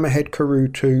by the Hammerhead Karoo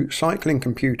 2 cycling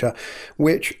computer,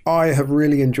 which I have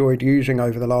really enjoyed using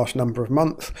over the last number of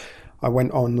months. I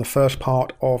went on the first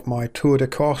part of my Tour de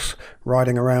Corse,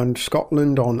 riding around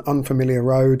Scotland on unfamiliar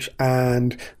roads,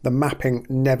 and the mapping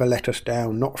never let us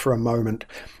down, not for a moment.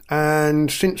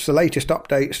 And since the latest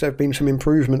updates, there have been some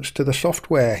improvements to the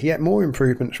software, yet more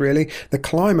improvements really. The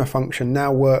climber function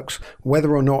now works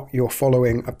whether or not you're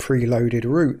following a preloaded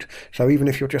route. So even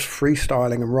if you're just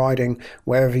freestyling and riding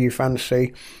wherever you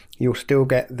fancy, you'll still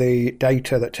get the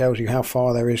data that tells you how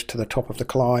far there is to the top of the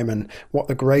climb and what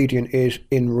the gradient is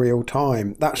in real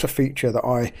time. That's a feature that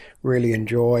I really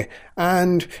enjoy.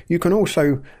 And you can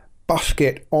also busk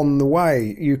it on the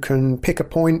way. You can pick a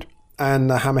point and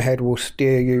the Hammerhead will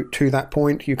steer you to that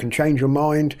point. You can change your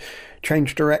mind,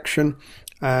 change direction,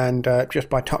 and just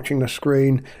by touching the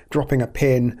screen, dropping a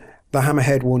pin, the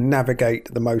hammerhead will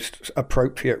navigate the most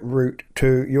appropriate route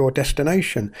to your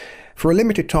destination. For a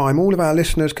limited time, all of our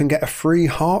listeners can get a free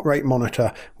heart rate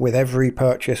monitor with every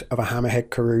purchase of a Hammerhead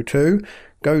Karoo 2.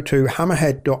 Go to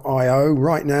hammerhead.io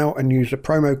right now and use the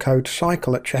promo code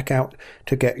CYCLE at checkout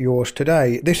to get yours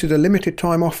today. This is a limited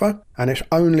time offer and it's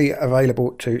only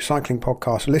available to Cycling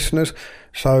Podcast listeners,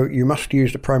 so you must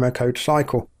use the promo code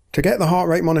CYCLE. To get the heart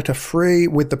rate monitor free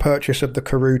with the purchase of the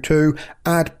Karoo 2,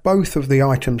 add both of the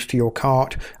items to your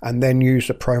cart and then use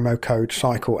the promo code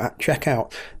CYCLE at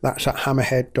checkout. That's at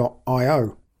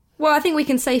hammerhead.io. Well, I think we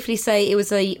can safely say it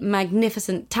was a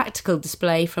magnificent tactical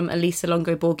display from Elisa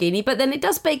Longo Borghini, but then it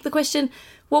does beg the question,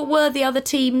 what were the other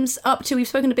teams up to? We've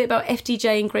spoken a bit about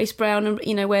FDJ and Grace Brown and,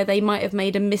 you know, where they might have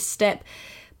made a misstep.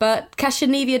 But Kasia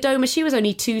Niewiadoma, she was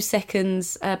only 2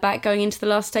 seconds back going into the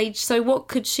last stage. So what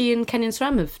could she and Canyon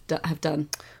SRAM have done?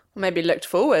 Maybe looked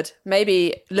forward.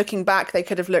 Maybe looking back, they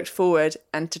could have looked forward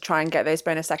and to try and get those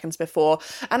bonus seconds before.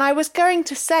 And I was going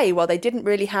to say, well, they didn't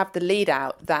really have the lead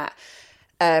out that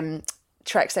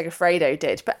Trek Segafredo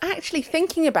did. But actually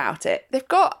thinking about it, they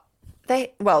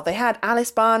had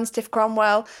Alice Barnes, Tiff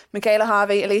Cromwell, Michaela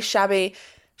Harvey, Elise Chabbey,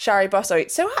 Shari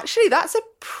Bossart. So actually that's a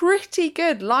pretty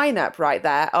good lineup right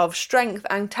there of strength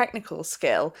and technical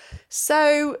skill.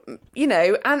 So, you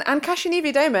know, and Kasia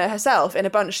Niewiadoma herself in a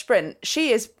bunch sprint,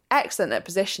 she is excellent at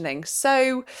positioning.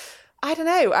 So I don't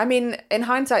know. I mean, in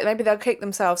hindsight, maybe they'll kick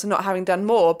themselves for not having done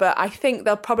more, but I think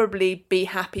they'll probably be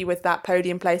happy with that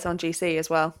podium place on GC as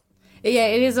well. Yeah,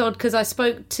 it is odd because I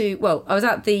was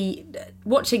at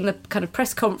watching the kind of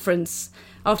press conference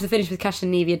after the finish with Kasia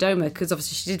Niewiadoma, because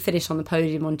obviously she did finish on the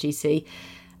podium on GC,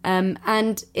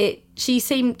 and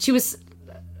she was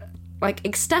like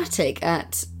ecstatic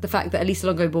at the fact that Elisa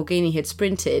Longo Borghini had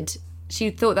sprinted.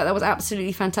 She thought that was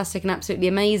absolutely fantastic and absolutely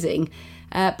amazing,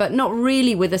 but not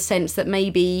really with a sense that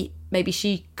maybe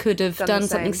she could have done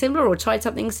something similar or tried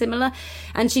something similar.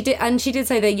 And she did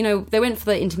say that, you know, they went for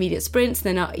the intermediate sprints,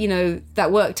 and then, you know,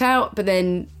 that worked out, but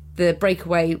then the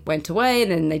breakaway went away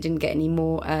and then they didn't get any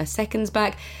more seconds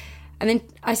back. And then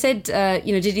I said,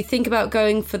 you know, did you think about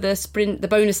going for the sprint, the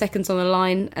bonus seconds on the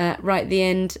line right at the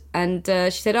end? And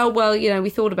she said, oh, well, you know, we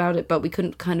thought about it, but we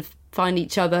couldn't kind of find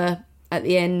each other at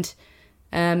the end.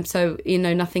 So, you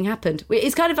know, nothing happened.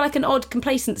 It's kind of like an odd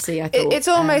complacency, I thought. It's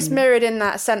almost mirrored in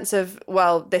that sense of,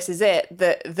 well, this is it,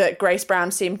 that Grace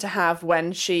Brown seemed to have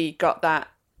when she got that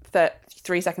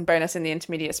 3-second bonus in the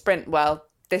intermediate sprint. Well,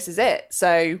 this is it.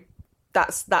 So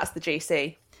that's the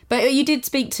GC. But you did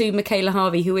speak to Michaela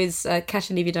Harvey, who is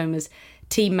Kasia Niewiadoma's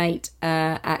teammate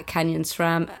at Canyon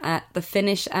SRAM at the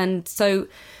finish. And so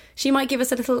she might give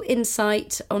us a little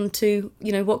insight onto,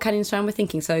 you know, what Canyon SRAM were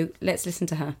thinking. So let's listen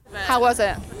to her. How was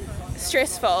it?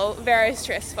 Stressful, very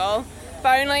stressful. The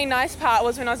only nice part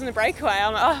was when I was in the breakaway.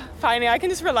 I'm like, oh, finally I can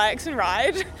just relax and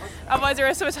ride. Otherwise the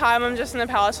rest of the time I'm just in the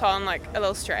peloton, like a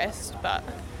little stressed, but...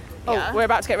 Yeah. Oh, we're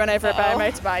about to get run over by a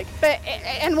motorbike.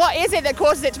 And what is it that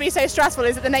causes it to be so stressful?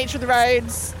 Is it the nature of the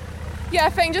roads? Yeah, I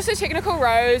think just the technical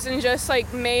roads and just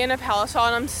like me in a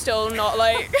peloton, I'm still not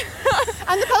like...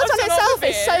 And the peloton itself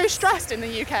is so stressed in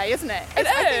the UK, isn't it?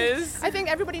 It is. I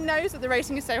think everybody knows that the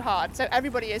racing is so hard, so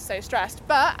everybody is so stressed.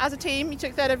 But as a team, you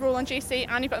took 3rd overall on GC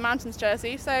and you've got the Mountains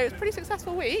jersey, so it's a pretty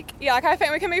successful week. Yeah, like I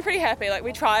think we can be pretty happy. Like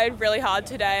we tried really hard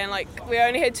today and like we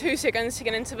only had 2 seconds to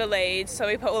get into the lead, so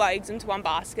we put all our eggs into one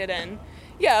basket and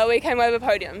yeah, we came over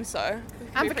podium, so...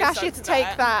 And for Kasia to take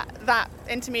that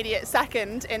intermediate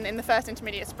second in the first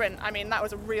intermediate sprint, I mean, that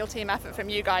was a real team effort from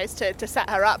you guys to set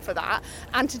her up for that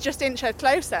and to just inch her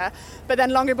closer. But then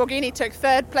Longo Borghini took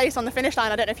 3rd place on the finish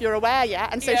line, I don't know if you're aware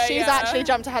yet, and so she's actually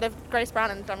jumped ahead of Grace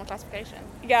Brown in the general classification.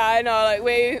 Yeah, I know, like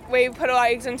we put all our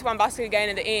eggs into one basket again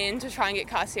at the end to try and get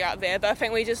Kasia out there, but I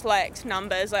think we just lacked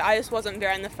numbers. Like I just wasn't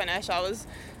there in the finish. I was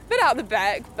bit out the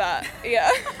back, but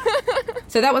yeah.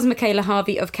 So that was Michaela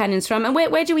Harvey of Canyon SRAM. And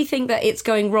where do we think that it's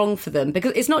going wrong for them?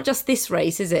 Because it's not just this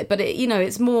race, is it? But it, you know,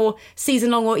 it's more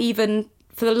season long or even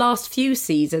for the last few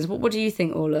seasons. What do you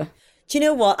think, Orla? Do you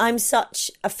know what? I'm such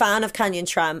a fan of Canyon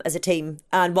SRAM as a team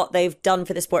and what they've done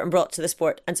for the sport and brought to the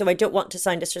sport. And so I don't want to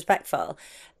sound disrespectful.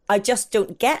 I just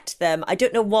don't get them. I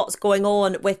don't know what's going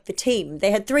on with the team.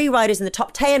 They had 3 riders in the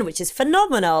top 10, which is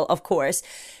phenomenal, of course.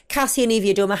 Kasia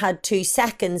Niewiadoma had 2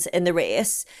 seconds in the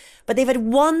race, but they've had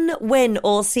 1 win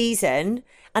all season.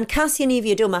 And Kasia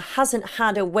Niewiadoma hasn't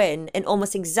had a win in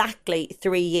almost exactly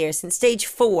 3 years, since stage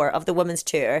 4 of the Women's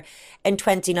Tour in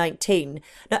 2019.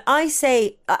 Now, I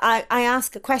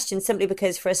ask a question simply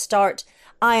because, for a start,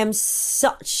 I am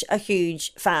such a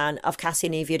huge fan of Kasia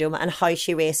Niewiadoma and how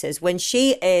she races. When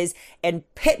she is in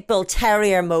pitbull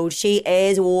terrier mode, she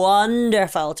is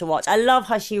wonderful to watch. I love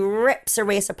how she rips a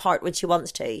race apart when she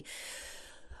wants to.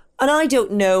 And I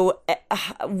don't know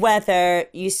whether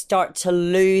you start to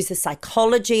lose the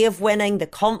psychology of winning, the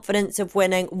confidence of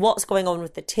winning, what's going on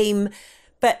with the team.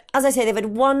 But as I say, they've had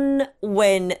one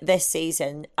win this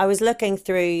season. I was looking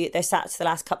through their stats the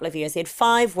last couple of years. They had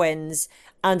 5 wins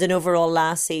and an overall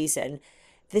last season.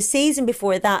 The season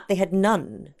before that, they had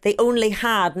none. They only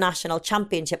had national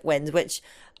championship wins, which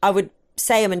I would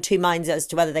say I'm in two minds as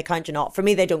to whether they count or not. For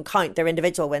me, they don't count. They're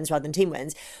individual wins rather than team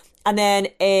wins. And then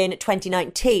in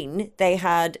 2019, they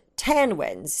had 10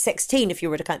 wins, 16 if you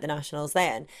were to count the nationals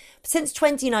then. But since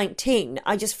 2019,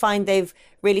 I just find they've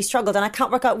really struggled. And I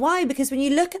can't work out why, because when you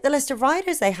look at the list of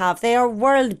riders they have, they are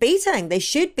world beating. They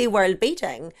should be world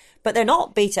beating, but they're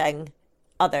not beating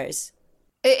others.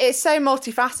 It's so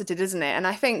multifaceted, isn't it? And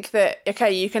I think that,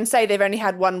 okay, you can say they've only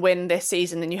had one win this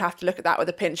season, and you have to look at that with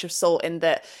a pinch of salt, in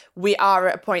that we are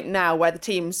at a point now where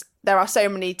there are so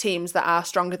many teams that are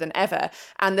stronger than ever,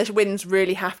 and the wins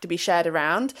really have to be shared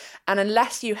around. And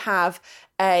unless you have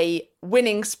a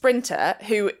winning sprinter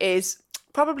who is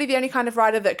probably the only kind of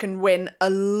rider that can win a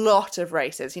lot of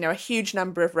races, a huge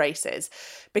number of races,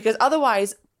 because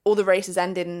otherwise all the races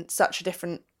end in such a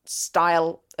different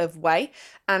style of way.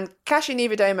 And Kasia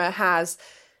Niewiadoma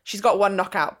she's got one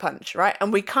knockout punch, right?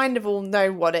 And we kind of all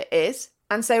know what it is.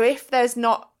 And so if there's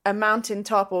not a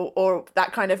mountaintop or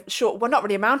that kind of short, well, not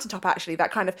really a mountaintop actually,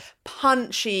 that kind of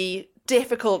punchy,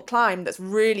 difficult climb that's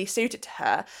really suited to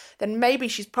her, then maybe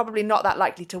she's probably not that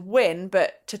likely to win,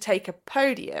 but to take a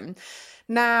podium.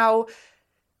 Now,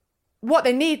 what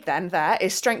they need then there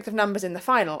is strength of numbers in the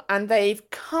final, and they're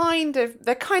kind of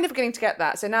beginning to get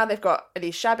that. So now they've got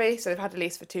Elise Chabbey, so they've had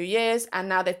Elise for 2 years, and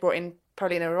now they've brought in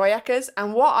Paulina Royakkers.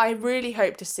 And what I really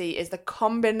hope to see is the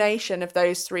combination of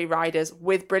those 3 riders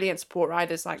with brilliant support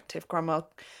riders like Tiff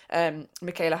Cromwell,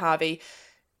 Michaela Harvey,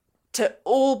 to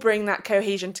all bring that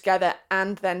cohesion together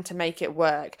and then to make it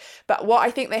work. But what I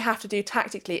think they have to do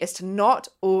tactically is to not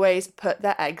always put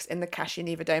their eggs in the Kasia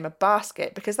Niewiadoma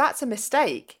basket, because that's a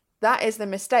mistake. That is the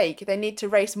mistake. They need to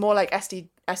race more like SD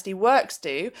Works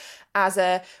do,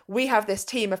 we have this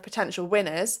team of potential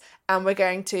winners and we're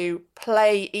going to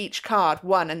play each card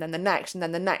one and then the next and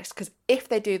then the next, because if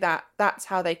they do that, that's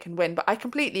how they can win. But I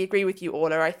completely agree with you,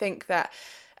 Orla. I think that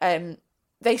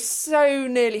they so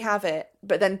nearly have it,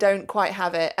 but then don't quite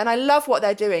have it. And I love what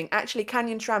they're doing. Actually,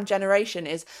 Canyon SRAM Generation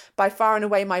is by far and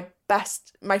away my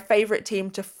favourite team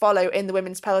to follow in the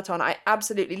women's peloton. I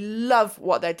absolutely love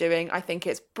what they're doing. I think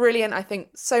it's brilliant. I think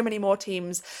so many more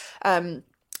teams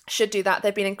should do that.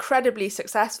 They've been incredibly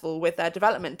successful with their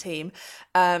development team.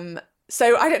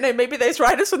 So I don't know, maybe those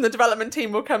riders from the development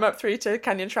team will come up through to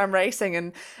Canyon SRAM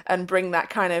Racing and bring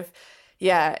that kind of,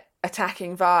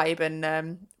 attacking vibe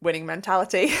and winning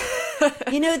mentality.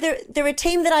 They're a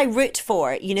team that I root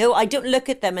for. I don't look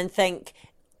at them and think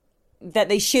that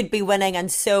they should be winning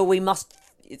and so we must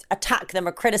attack them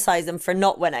or criticize them for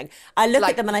not winning. I look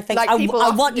at them and I think, I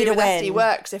want you to win. SD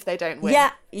Works if they don't win.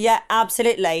 Yeah,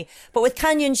 absolutely. But with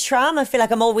Canyon SRAM, I feel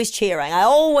like I'm always cheering. I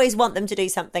always want them to do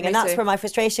something. And that's where my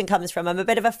frustration comes from. I'm a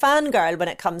bit of a fangirl when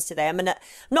it comes to them. And I'm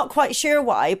not quite sure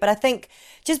why, but I think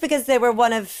just because they were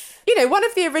one of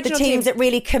the original teams that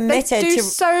really committed they do to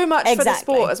so much for the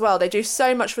sport as well. They do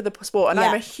so much for the sport. And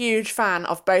I'm a huge fan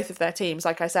of both of their teams,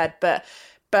 like I said. But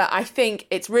I think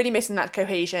it's really missing that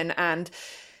cohesion. And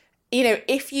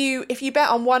if you bet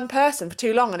on one person for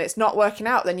too long and it's not working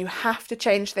out, then you have to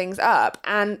change things up.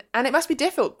 And it must be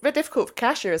very difficult for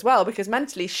Kasia as well, because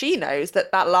mentally she knows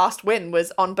that last win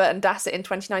was on Burton Dassett in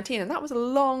 2019, and that was a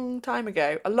long time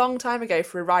ago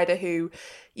for a rider who,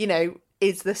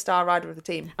 is the star rider of the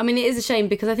team. I mean, it is a shame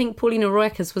because I think Paulina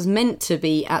Royakkers was meant to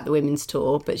be at the women's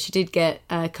tour, but she did get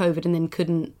COVID and then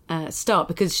couldn't start,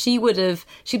 because she'd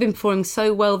been performing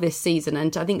so well this season,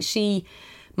 and I think she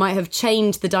might have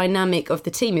changed the dynamic of the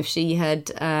team if she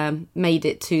had made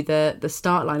it to the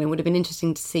start line. It would have been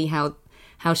interesting to see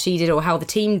how she did or how the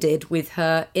team did with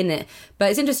her in it. But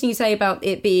it's interesting you say about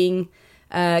it being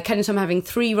Canyon SRAM having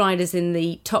 3 riders in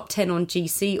the top 10 on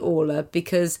GC Orla,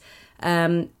 because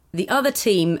the other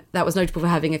team that was notable for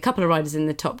having a couple of riders in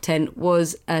the top 10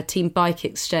 was Team Bike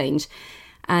Exchange.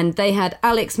 And they had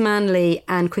Alex Manley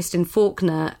and Kristen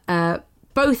Faulkner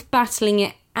both battling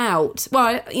it out.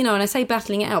 Well, and I say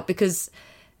battling it out because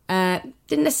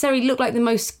didn't necessarily look like the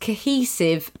most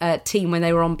cohesive team when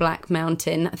they were on Black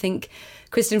Mountain. I think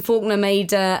Kristen Faulkner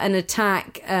made an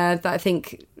attack that I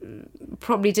think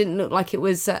probably didn't look like it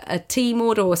was a team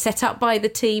order or set up by the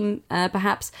team,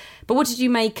 perhaps. But what did you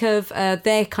make of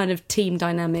their kind of team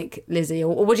dynamic, Lizzie?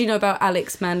 Or what do you know about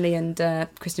Alex Manley and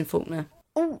Kristen Faulkner?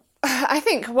 Oh, I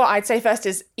think what I'd say first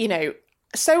is,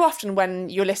 so often when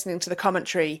you're listening to the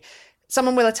commentary,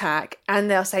 someone will attack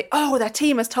and they'll say, oh, their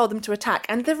team has told them to attack.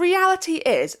 And the reality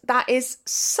is that is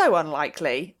so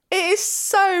unlikely. It is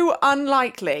so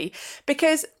unlikely,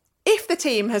 because if the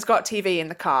team has got TV in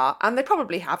the car, and they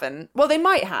probably haven't, well, they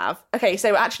might have. Okay,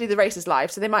 so actually the race is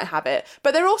live, so they might have it.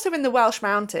 But they're also in the Welsh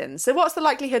mountains. So what's the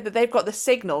likelihood that they've got the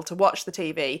signal to watch the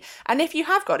TV? And if you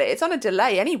have got it, it's on a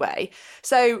delay anyway.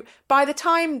 So by the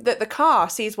time that the car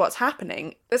sees what's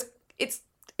happening,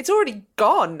 it's already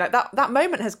gone. Like that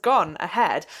moment has gone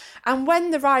ahead. And when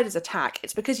the riders attack,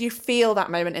 it's because you feel that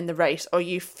moment in the race, or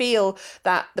you feel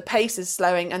that the pace is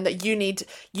slowing and that you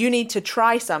need to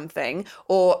try something,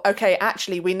 or, okay,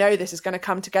 actually, we know this is going to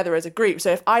come together as a group.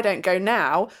 So if I don't go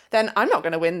now, then I'm not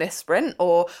going to win this sprint,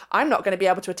 or I'm not going to be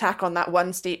able to attack on that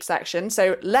one steep section.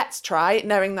 So let's try,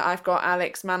 knowing that I've got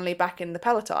Alex Manley back in the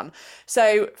peloton.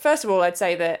 So first of all, I'd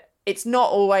say that it's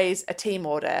not always a team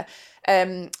order.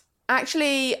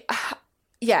 Actually,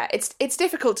 yeah, it's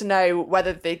difficult to know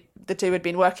whether the two had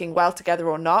been working well together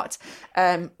or not,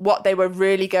 what they were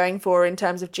really going for in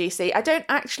terms of GC. I don't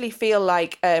actually feel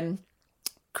like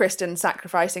Kristen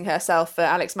sacrificing herself for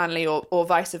Alex Manley or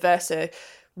vice versa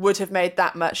would have made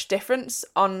that much difference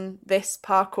on this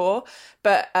parkour.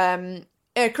 But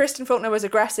Kristen Faulkner was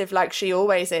aggressive, like she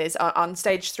always is, on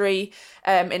stage 3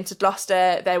 into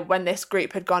Gloucester. When this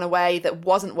group had gone away that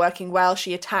wasn't working well,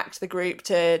 she attacked the group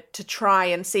to try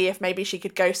and see if maybe she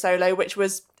could go solo, which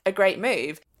was a great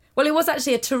move. Well, it was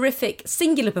actually a terrific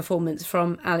singular performance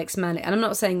from Alex Manley. And I'm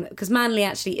not saying that, because Manley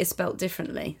actually is spelt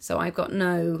differently. So I've got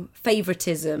no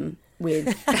favouritism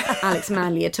with Alex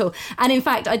Manley at all. And in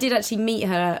fact, I did actually meet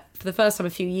her for the first time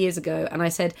a few years ago, and I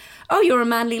said, oh, you're a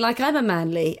Manley like I'm a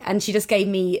Manley. And she just gave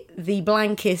me the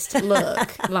blankest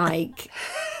look, like,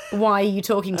 why are you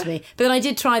talking to me? But then I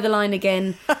did try the line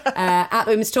again at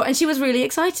the Women's Tour, and she was really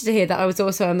excited to hear that I was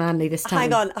also a Manley this time.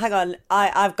 Hang on.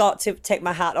 I've got to take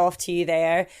my hat off to you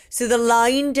there. So the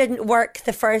line didn't work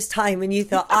the first time, and you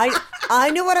thought, I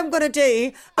know what I'm going to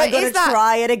do. I'm going to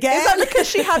try it again. Is that because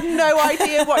she had no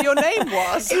idea what your name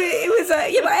was? It was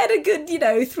I had a good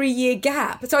 3-year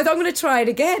gap, so I thought, I'm going to try it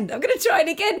again. Because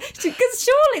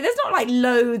surely there's not like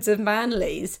loads of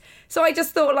Manleys. So I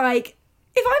just thought, like,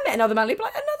 if I met another Manley, I'd be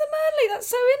like, another Manley, that's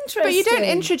so interesting. But you don't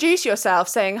introduce yourself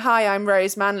saying, hi, I'm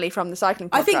Rose Manley from the Cycling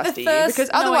Podcast, I think do you? Because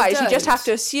otherwise you just have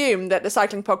to assume that the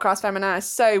Cycling Podcast Feminin is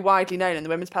so widely known in the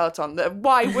women's peloton that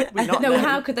why would we not know? No,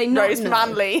 how could they not Rose know?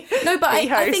 Manley? No, but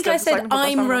I think I said,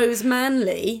 I'm Rose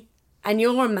Manley, and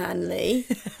you're Manley.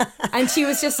 And she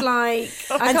was just like,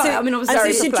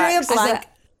 obviously she drew a blank.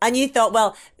 And you thought,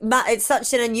 well, Matt, it's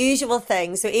such an unusual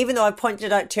thing. So even though I pointed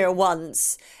it out to her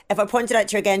once, if I point it out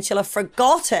to her again, she'll have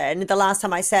forgotten the last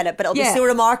time I said it. But it'll be so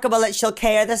remarkable that she'll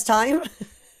care this time.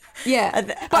 Yeah,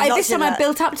 but this time I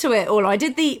built up to it all. I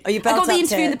got the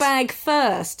interview in the bag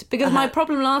first, because my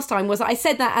problem last time was I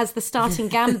said that as the starting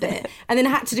gambit and then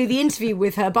had to do the interview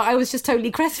with her, but I was just totally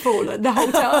crestfallen the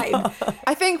whole time.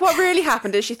 I think what really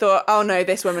happened is she thought, oh no,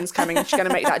 this woman's coming and she's going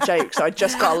to make that joke, so I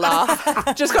just got to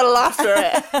laugh. Just got to laugh through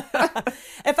it.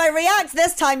 If I react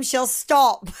this time, she'll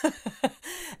stop.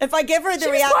 If I give her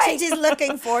the reaction she's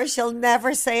looking for, she'll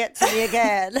never say it to me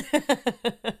again.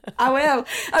 I will.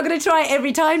 I'm going to try it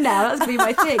every time now. That's going to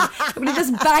be my thing. I'm going to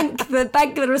just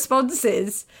bank the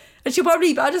responses. And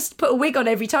I'll just put a wig on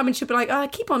every time, and she'll be like, oh, I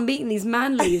keep on meeting these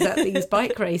Manleys at these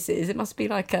bike races. It must be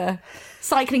like a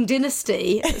cycling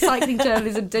dynasty, cycling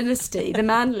journalism dynasty, the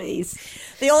Manleys.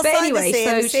 They all sound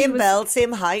the same build,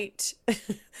 same height.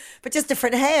 But just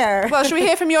different hair. Well, should we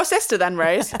hear from your sister then,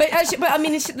 Rose? But I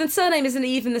mean, the surname isn't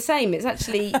even the same. It's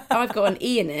actually, I've got an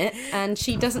E in it, and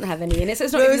she doesn't have any in it, so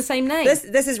it's not even the same name.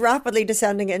 This is rapidly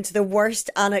descending into the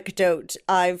worst anecdote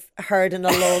I've heard in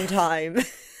a long time.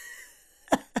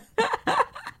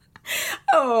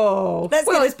 Oh, it's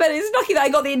lucky that I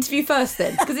got the interview first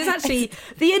then, because it's actually,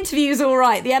 the interview's all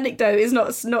right. The anecdote is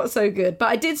not so good. But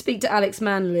I did speak to Alex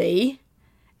Manley,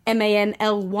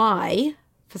 Manly,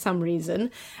 for some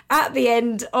reason, at the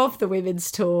end of the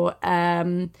women's tour,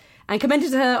 and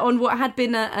commended her on what had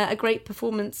been a great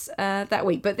performance that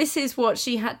week. But this is what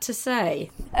she had to say.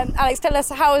 Alex, tell us,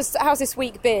 how's this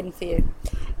week been for you?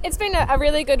 It's been a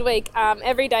really good week.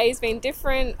 Every day has been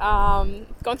different, gone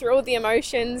through all the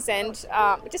emotions, and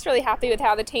just really happy with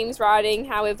how the team's riding,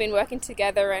 how we've been working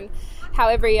together, and how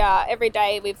every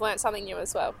day we've learnt something new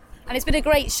as well. And it's been a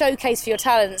great showcase for your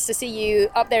talents to see you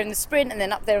up there in the sprint and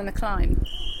then up there on the climb.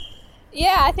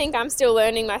 Yeah, I think I'm still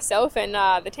learning myself, and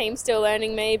the team's still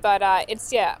learning me. But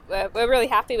we're really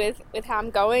happy with how I'm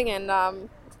going, and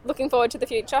looking forward to the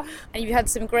future. And you've had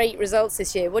some great results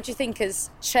this year. What do you think has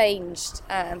changed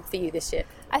for you this year?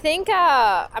 I think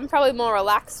I'm probably more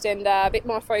relaxed and a bit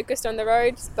more focused on the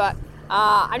roads, but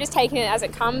I'm just taking it as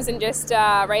it comes and just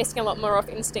racing a lot more off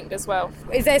instinct as well.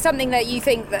 Is there something that you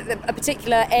think, that a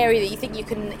particular area that you think you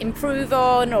can improve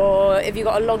on, or have you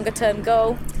got a longer term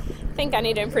goal? I think I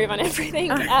need to improve on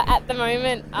everything at the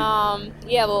moment.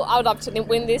 I would love to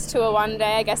win this tour one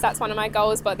day. I guess that's one of my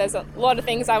goals, but there's a lot of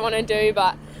things I want to do,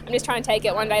 but I'm just trying to take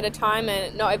it one day at a time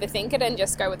and not overthink it and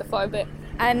just go with the flow a bit.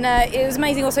 And it was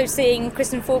amazing also seeing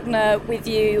Kristen Faulkner with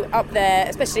you up there,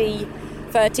 especially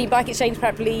for Team Bike Exchange.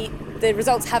 Probably the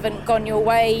results haven't gone your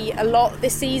way a lot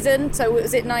this season, so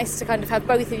was it nice to kind of have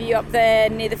both of you up there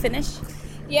near the finish?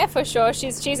 Yeah, for sure.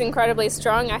 She's incredibly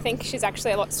strong. I think she's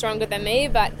actually a lot stronger than me,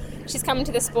 but she's come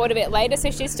into the sport a bit later, so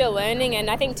she's still learning, and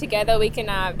I think together we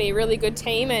can be a really good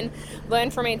team and learn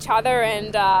from each other.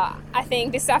 And I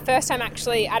think this is our first time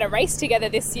actually at a race together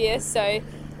this year, so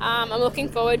I'm looking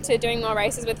forward to doing more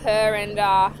races with her, and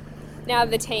now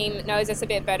the team knows us a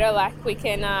bit better, we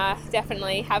can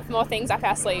definitely have more things up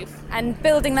our sleeve. And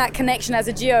building that connection as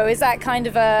a duo, is that kind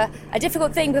of a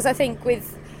difficult thing? Because I think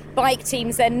with bike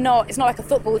teams, it's not like a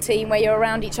football team where you're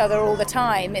around each other all the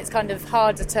time. It's kind of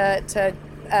harder to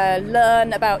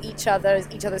learn about each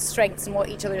other's strengths and what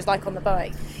each other is like on the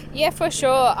bike. Yeah, for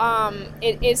sure.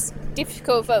 It is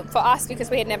difficult for us because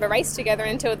we had never raced together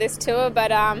until this tour,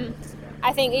 but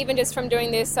I think even just from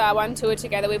doing this one tour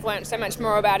together, we've learned so much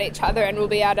more about each other, and we'll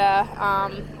be able to,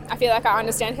 I feel like I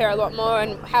understand her a lot more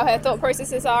and how her thought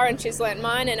processes are, and she's learnt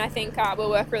mine, and I think we'll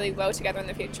work really well together in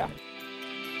the future.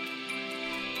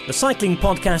 The cycling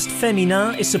podcast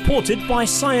Femina is supported by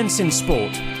Science in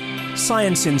Sport.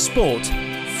 Science in Sport,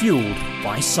 fueled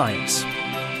by science.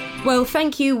 Well,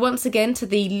 thank you once again to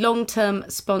the long-term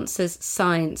sponsors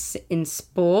Science in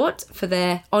Sport for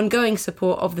their ongoing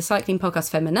support of the Cycling Podcast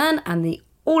Feminin and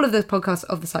all of the podcasts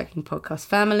of the Cycling Podcast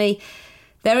family.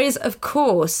 There is, of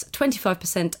course,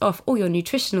 25% off all your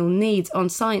nutritional needs on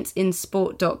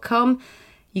scienceinsport.com.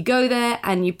 You go there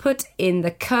and you put in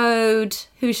the code,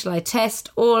 who shall I test,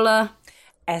 Orla?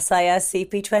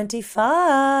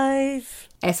 SISCP25.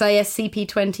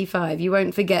 SISCP25, you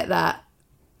won't forget that.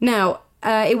 Now,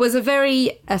 it was a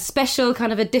very special,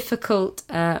 kind of a difficult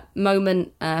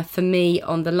moment for me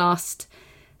on the last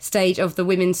stage of the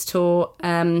Women's Tour.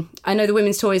 I know the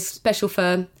Women's Tour is special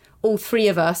for all three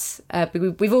of us.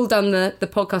 We've all done the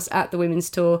podcast at the Women's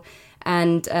Tour,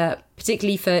 and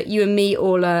particularly for you and me,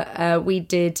 Orla, we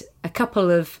did a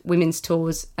couple of Women's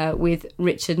Tours with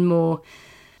Richard Moore.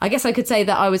 I guess I could say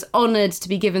that I was honoured to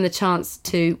be given the chance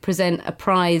to present a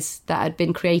prize that had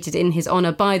been created in his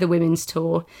honour by the Women's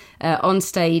Tour on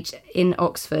stage in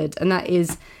Oxford, and that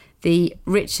is the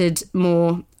Richard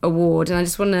Moore Award. And I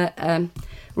just want to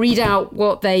read out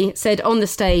what they said on the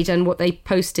stage and what they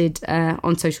posted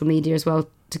on social media as well,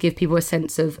 to give people a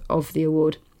sense of the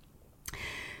award.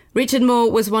 Richard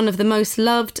Moore was one of the most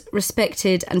loved,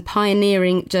 respected and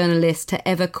pioneering journalists to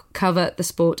ever cover the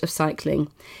sport of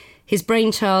cycling. His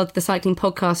brainchild, the Cycling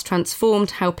Podcast,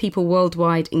 transformed how people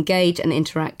worldwide engage and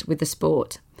interact with the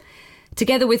sport.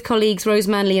 Together with colleagues Rose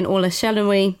Manley and Orla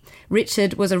Shallowy,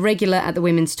 Richard was a regular at the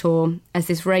Women's Tour, as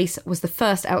this race was the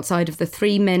first outside of the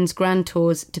 3 men's Grand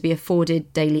Tours to be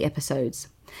afforded daily episodes.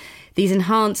 These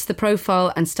enhanced the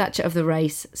profile and stature of the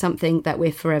race, something that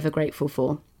we're forever grateful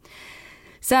for.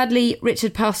 Sadly,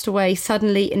 Richard passed away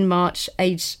suddenly in March,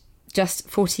 aged just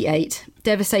 48,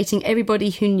 devastating everybody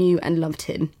who knew and loved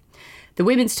him. The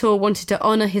Women's Tour wanted to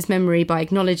honour his memory by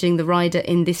acknowledging the rider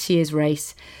in this year's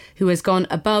race, who has gone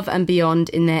above and beyond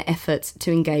in their efforts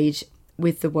to engage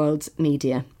with the world's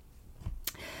media.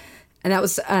 And that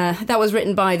was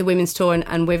written by the Women's Tour,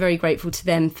 and we're very grateful to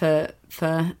them for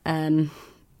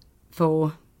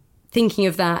thinking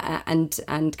of that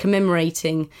and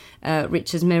commemorating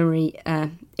Richard's memory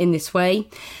in this way.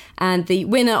 And the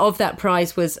winner of that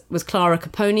prize was Clara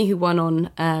Caponi, who won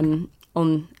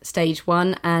on stage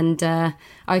 1, and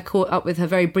I caught up with her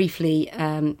very briefly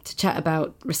to chat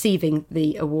about receiving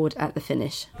the award at the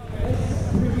finish.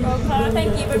 Well, Clara,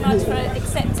 thank you very much for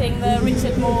accepting the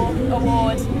Richard Moore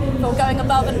Award, for going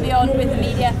above and beyond with the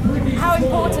media. How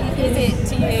important is it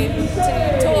to you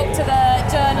to talk to the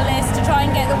journalists, to try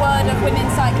and get the word of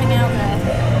women's cycling out there?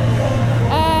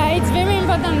 It's very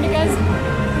important because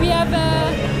we have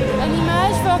an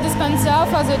image for the sponsor,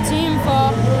 for the team,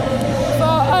 for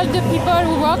all the people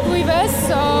who work with us.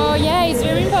 So yeah, it's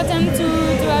very important to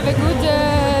have a good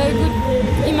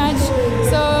image.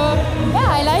 So yeah,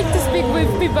 I like to speak with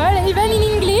people, even in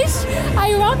English.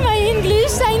 I worked my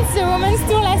English since the Women's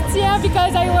Tour last year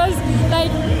because I was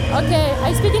like, okay,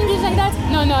 I speak English like that?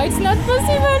 No, it's not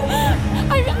possible.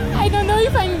 I don't know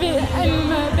if I'm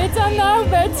better now,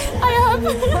 but I hope.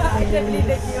 I definitely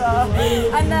think you are.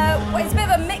 And it's a bit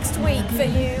of a mixed week for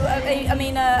you. I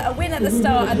mean, a win at the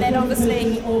start and then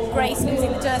obviously Grace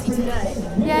losing the jersey today.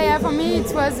 Yeah, for me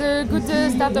it was a good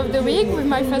start of the week with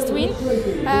my first win.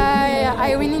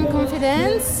 I win in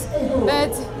confidence,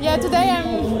 but yeah, today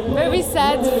I'm very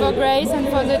sad for Grace and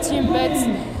for the team, but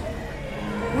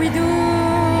we do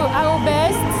our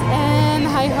best and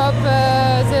I hope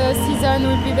the season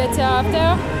will be better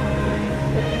after.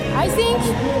 I think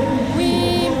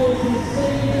we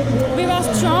were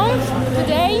strong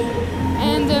today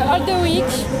and all the week,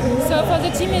 so for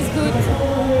the team is good.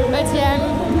 But yeah,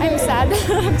 I'm sad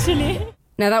actually.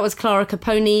 Now that was Clara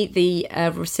Caponi, the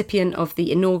recipient of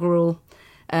the inaugural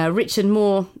Richard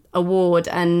Moore Award,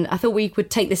 and I thought we would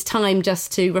take this time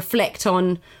just to reflect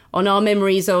on our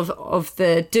memories of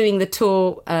the doing the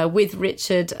tour with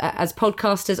Richard as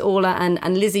podcasters, Orla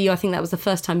and Lizzie. I think that was the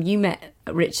first time you met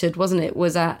Richard, wasn't it?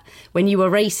 Was at when you were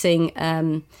racing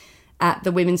at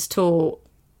the Women's Tour.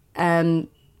 I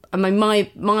mean,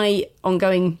 my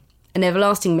ongoing and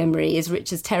everlasting memory is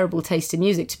Richard's terrible taste in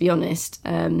music, to be honest.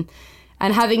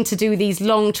 And having to do these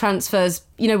long transfers,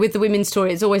 you know, with the Women's Tour,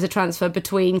 it's always a transfer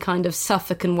between kind of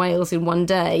Suffolk and Wales in one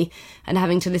day, and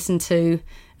having to listen to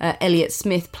Elliott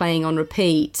Smith playing on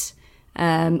repeat.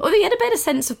 Although he had a better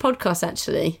sense of podcasts,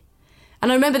 actually.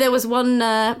 And I remember there was one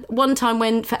time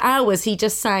when, for hours, he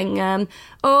just sang,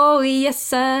 oh, yes,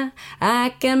 sir,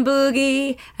 I can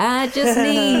boogie, I just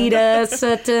need a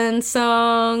certain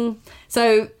song.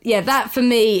 So, yeah, that for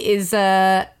me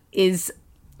is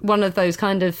one of those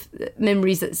kind of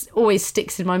memories that always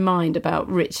sticks in my mind about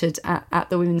Richard at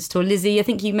the Women's Tour. Lizzie, I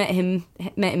think you met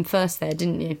him first there,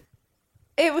 didn't you?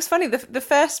 It was funny. The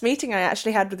first meeting I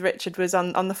actually had with Richard was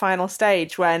on the final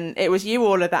stage when it was you,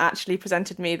 Orla, that actually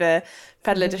presented me the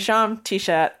Pedler de Charme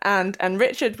t-shirt, and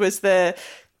Richard was the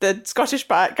Scottish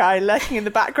guy lurking in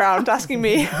the background asking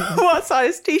me what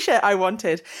size t-shirt I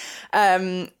wanted,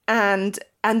 and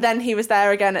then he was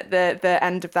there again at the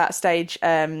end of that stage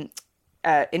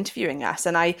interviewing us,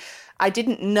 and I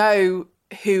didn't know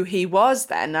who he was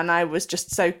then, and I was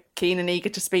just so keen and eager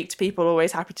to speak to people,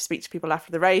 always happy to speak to people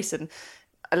after the race, and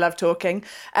I love talking.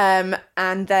 And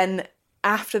then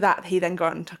after that, he then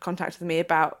got into contact with me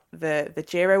about the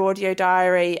Giro audio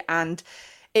diary, and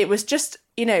it was just,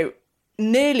 you know,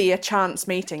 nearly a chance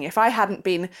meeting. If I hadn't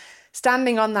been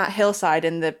standing on that hillside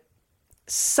in the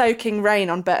soaking rain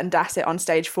on Burton Dasset on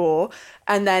stage 4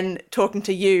 and then talking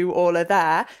to you, Orla,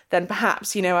 there, then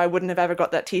perhaps, you know, I wouldn't have ever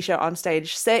got that t-shirt on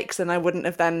stage 6, and I wouldn't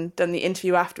have then done the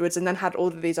interview afterwards and then had all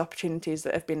of these opportunities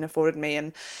that have been afforded me.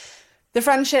 And the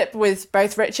friendship with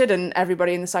both Richard and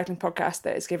everybody in the cycling podcast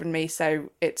that it's given me. So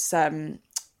it's, a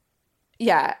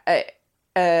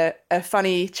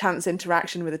funny chance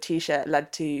interaction with a t-shirt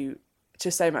led to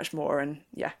so much more, and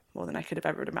more than I could have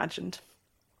ever imagined.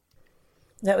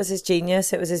 That was his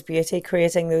genius. It was his beauty,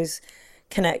 creating those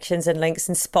connections and links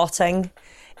and spotting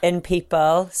in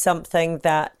people something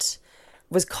that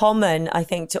was common, I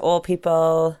think, to all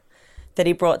people that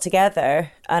he brought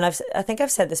together. And I think I've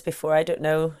said this before, I don't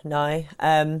know now,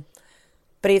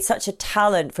 but he had such a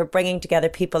talent for bringing together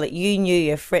people that you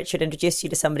knew if Richard introduced you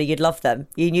to somebody, you'd love them.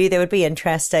 You knew they would be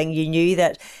interesting. You knew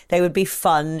that they would be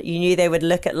fun. You knew they would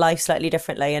look at life slightly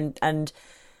differently. And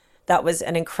that was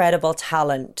an incredible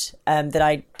talent that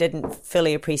I didn't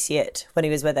fully appreciate when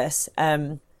he was with us.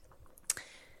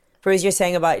 Bruce, you're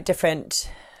saying about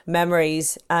different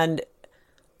memories and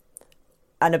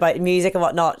about music and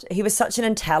whatnot. He was such an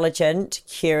intelligent,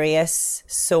 curious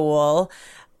soul.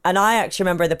 And I actually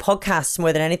remember the podcast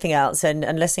more than anything else,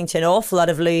 and listening to an awful lot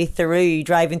of Louis Theroux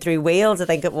driving through Wales, I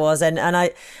think it was. And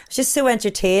it was just so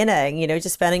entertaining, you know,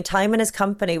 just spending time in his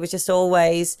company was just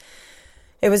always...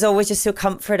 It was always just so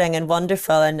comforting and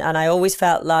wonderful. And I always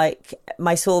felt like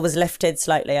my soul was lifted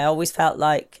slightly. I always felt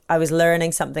like I was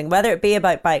learning something, whether it be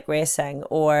about bike racing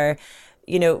or,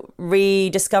 you know,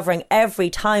 rediscovering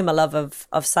every time a love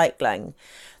of cycling.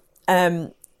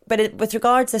 But with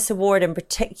regards to this award in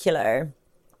particular,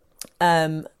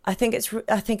 I think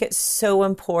it's so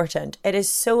important. It is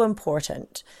so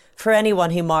important for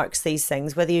anyone who marks these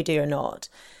things, whether you do or not,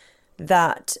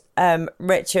 that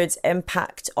Richard's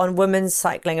impact on women's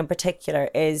cycling in particular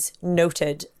is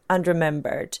noted and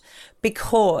remembered,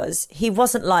 because he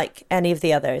wasn't like any of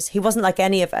the others. He wasn't like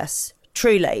any of us,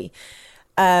 truly.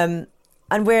 And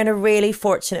we're in a really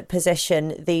fortunate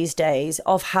position these days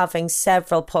of having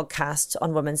several podcasts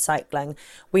on women's cycling.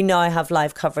 We now have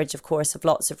live coverage, of course, of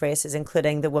lots of races,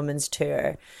 including the Women's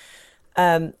Tour.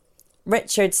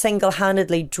 Richard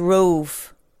single-handedly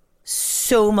drove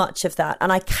so much of that,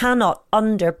 and I cannot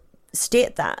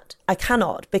understate that. I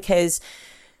cannot, because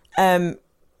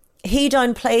he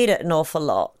downplayed it an awful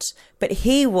lot, but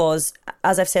he was,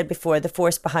 as I've said before, the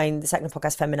force behind the Cycling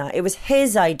Podcast Femina. It was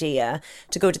his idea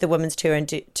to go to the women's tour and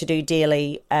to do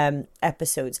daily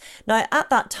episodes. Now, at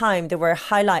that time, there were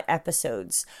highlight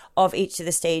episodes of each of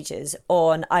the stages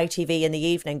on ITV in the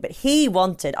evening, but he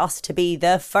wanted us to be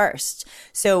the first.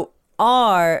 So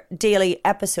our daily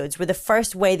episodes were the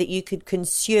first way that you could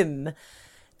consume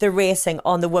the racing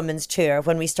on the women's tour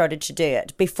when we started to do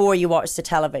it, before you watched the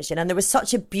television. And there was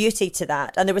such a beauty to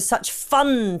that, and there was such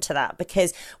fun to that,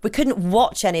 because we couldn't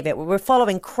watch any of it. We were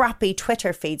following crappy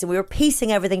Twitter feeds, and we were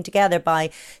piecing everything together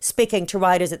by speaking to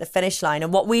riders at the finish line.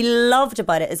 And what we loved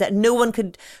about it is that no one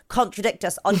could contradict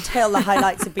us until the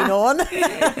highlights had been on.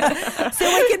 So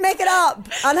we could make it up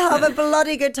and have a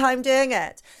bloody good time doing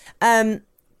it.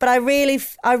 But I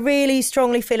really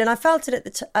strongly feel, and I felt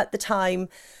it at the time,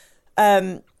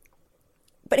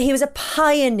 but he was a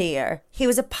pioneer. He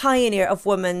was a pioneer of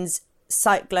women's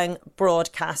cycling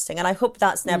broadcasting, and I hope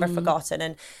that's never forgotten.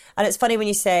 And it's funny when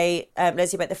you say,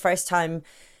 Lizzie, about the first time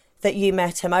that you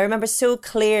met him. I remember so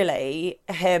clearly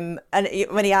him, and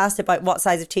when he asked about what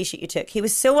size of t-shirt you took, he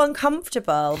was so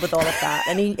uncomfortable with all of that,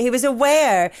 and he was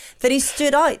aware that he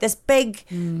stood out, this big,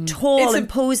 tall,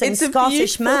 imposing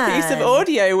Scottish man. It's a piece of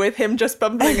audio with him just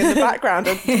bumbling in the background.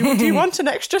 Do you want an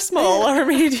extra small or a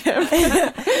medium?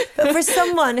 But for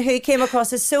someone who came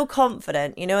across as so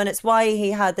confident, you know, and it's why he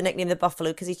had the nickname the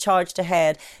Buffalo, because he charged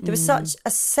ahead. There was such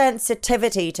a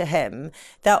sensitivity to him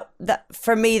that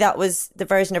for me, that was the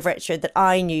version of Richard that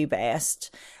I knew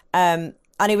best. And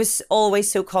he was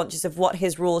always so conscious of what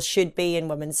his role should be in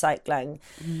women's cycling.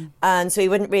 And so he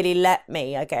wouldn't really let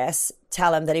me, I guess,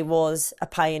 tell him that he was a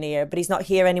pioneer, but he's not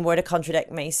here anymore to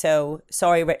contradict me. So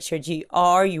sorry, Richard, you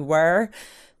were,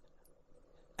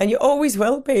 and you always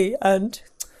will be. And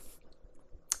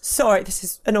sorry, this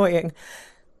is annoying.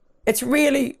 It's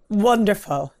really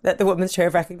wonderful that the Women's Tour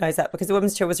have recognised that, because the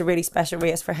Women's Tour was a really special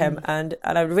race for him. And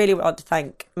I really want to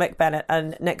thank Mick Bennett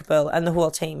and Nick Bull and the whole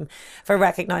team for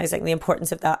recognising the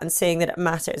importance of that and saying that it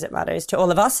matters. It matters to all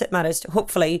of us. It matters,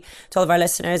 hopefully, to all of our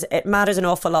listeners. It matters an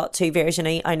awful lot to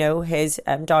Virginie, I know, his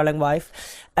darling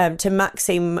wife, to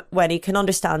Maxime when he can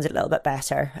understand it a little bit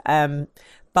better.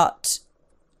 But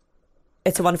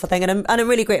it's a wonderful thing. And I'm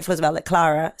really grateful as well that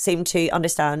Clara seemed to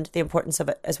understand the importance of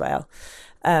it as well.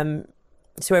 So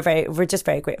we're just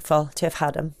very grateful to have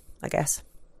had him, I guess.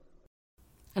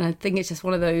 And I think it's just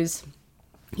one of those,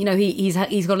 you know, he's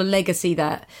got a legacy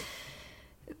that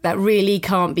really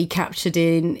can't be captured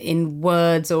in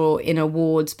words or in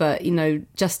awards, but, you know,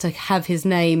 just to have his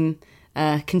name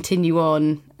continue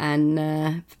on,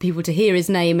 and for people to hear his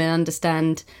name and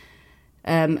understand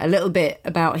a little bit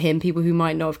about him, people who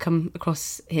might not have come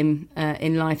across him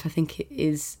in life, I think it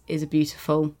is a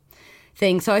beautiful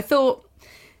thing. So I thought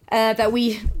that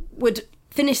we would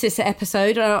finish this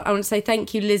episode. I want to say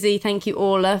thank you, Lizzie, thank you,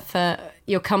 Orla, for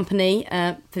your company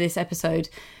for this episode.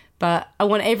 But I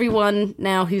want everyone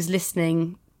now who's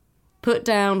listening, put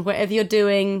down whatever you're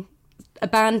doing,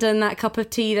 abandon that cup of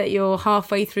tea that you're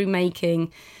halfway through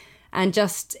making, and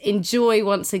just enjoy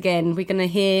once again. We're going to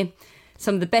hear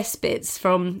some of the best bits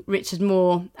from Richard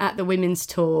Moore at the Women's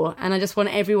Tour. And I just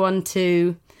want everyone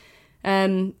to,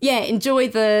 enjoy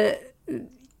the...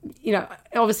 You know,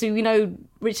 obviously we know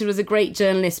Richard was a great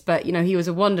journalist, but, you know, he was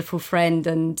a wonderful friend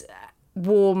and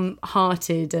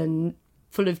warm-hearted and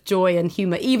full of joy and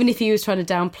humour, even if he was trying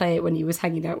to downplay it when he was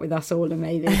hanging out with us all,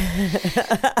 maybe.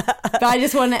 But I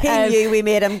just want to... He knew we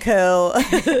made him cool.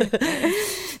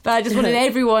 But I just wanted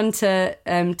everyone to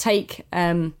take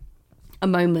a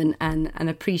moment and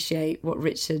appreciate what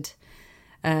Richard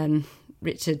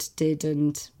did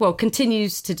and, well,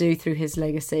 continues to do through his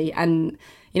legacy. And,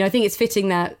 you know, I think it's fitting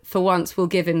that for once we'll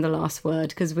give him the last word,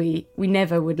 because we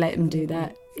never would let him do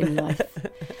that in life.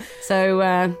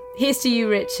 So here's to you,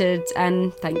 Richard,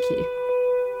 and thank you.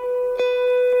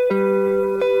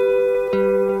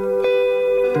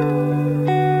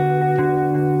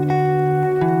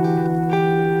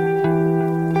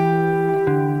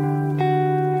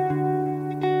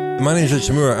 My name is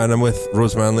Richard Moore, and I'm with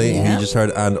Rose Manley, who you just heard,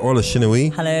 and Orla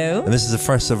Shinawee. Hello. And this is the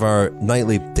first of our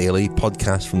nightly daily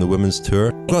podcast from the Women's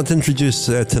Tour. I'd like to introduce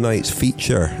tonight's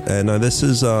feature. Now, this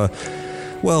is,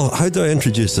 well, how do I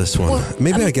introduce this one? Well,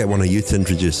 maybe I get one of you to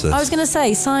introduce this. I was going to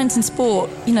say, science and sport,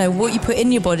 you know, what you put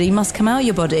in your body must come out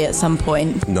your body at some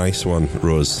point. Nice one,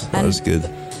 Rose. That was good.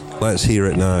 Let's hear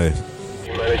it now.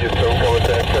 Managers to comment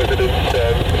presidents,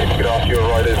 if you could ask your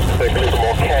riders to take a little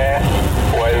more care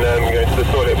when going to the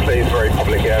toilet, please. Very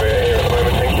public area here.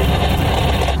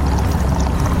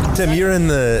 Tim, you're in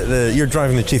you're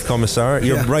driving the chief commissar.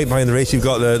 You're right behind the race. You've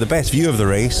got the best view of the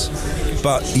race,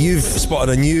 but you've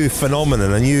spotted a new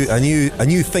phenomenon, a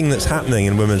new thing that's happening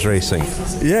in women's racing.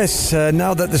 Yes,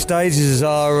 now that the stages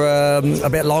are a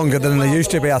bit longer than they used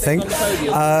to be, I think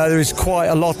there is quite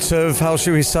a lot of, how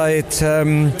should we say it,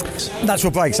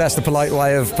 natural breaks. That's the polite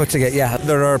way of putting it. Yeah,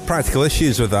 there are practical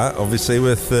issues with that, obviously,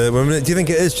 with women. Do you think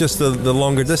it is just the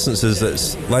longer distances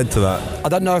that's led to that? I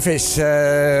don't know if it's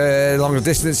longer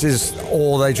distances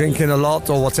or they drinking a lot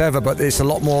or whatever, but it's a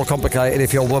lot more complicated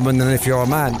if you're a woman than if you're a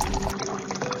man.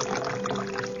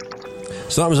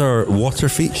 So that was our water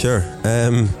feature,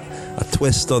 a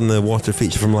twist on the water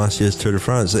feature from last year's Tour de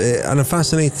France, and a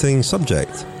fascinating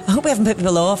subject. I hope we haven't put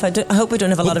people off. I hope we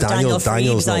don't have a lot of Daniel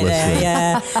Freebs out there.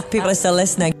 Yeah, people are still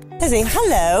listening. Lizzie,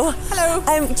 hello.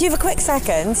 Hello. Do you have a quick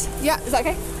second? Yeah, is that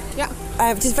okay? Yeah.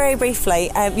 Just very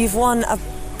briefly, you've won a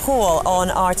poll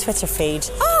on our Twitter feed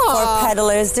for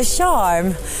Pedalers de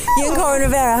Charme. You and Corin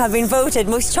Rivera have been voted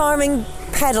most charming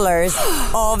pedalers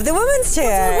of the Women's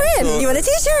Tour. Win. You won a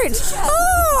t-shirt.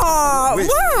 Oh, wow. Which,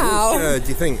 do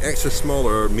you think extra small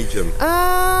or medium?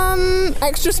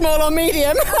 Extra small or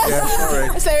medium. Yeah,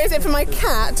 sorry. So is it for my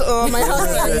cat or my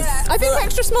husband? I think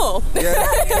extra small. Yeah,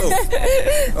 cool.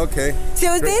 Okay.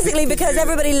 So it's basically because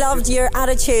everybody loved your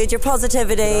attitude, your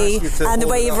positivity, and the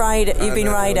way you've been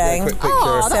riding.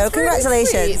 So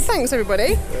congratulations. Really sweet. Thanks,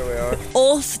 everybody. There we are.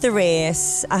 Off the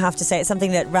race, I have to say, it's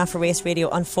something that Rafa Race Radio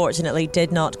unfortunately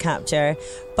did not capture,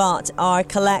 but our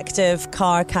collective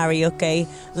car karaoke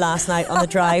last night on the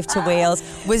drive to Wales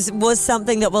was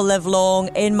something that will live long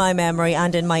in my memory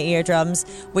and in my eardrums.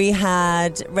 We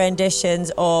had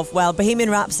renditions of, well, Bohemian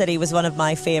Rhapsody was one of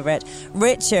my favourite.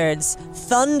 Richard's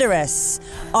thunderous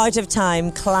Out of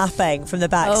Time clapping from the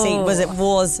back seat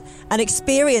was an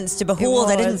experience to behold.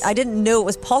 I didn't know it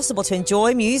was possible to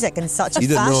enjoy music in such a fashion. You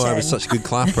didn't know I was such a good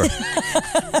clapper.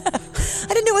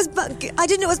 I didn't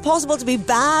know it was possible to be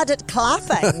bad at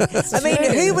clapping. I mean,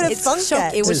 who would have thunk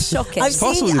it? It was shocking. I've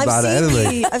seen you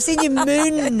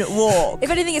moonwalk. If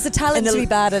anything, it's a talent to be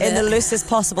bad at it. In the loosest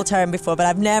possible term before, but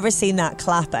I've never seen that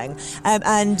clapping.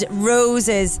 And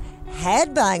Rose's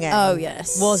headbanging. Oh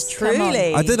yes, was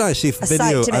truly. I did actually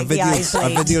videoed some of this.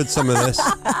 I videoed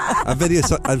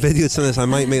some of this. I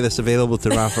might make this available to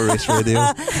Rafa Race Radio.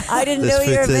 I didn't know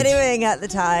you were videoing at the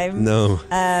time. No,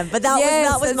 but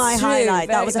that was my highlight.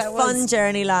 That was a fun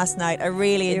journey last night. I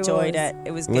really enjoyed it.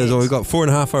 It was good. Well, we've got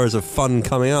 4.5 hours of fun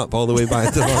coming up all the way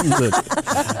back to London.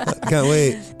 Can't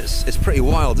wait. It's pretty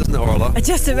wild, isn't it, Orla?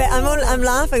 Just a bit. I'm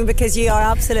laughing because you are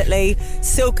absolutely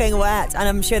soaking wet, and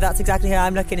I'm sure that's exactly how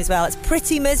I'm looking as well. It's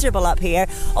pretty miserable up here,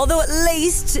 although at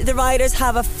least the riders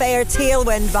have a fair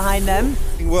tailwind behind them.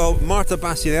 Well, Marta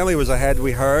Bastianelli was ahead,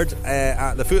 we heard,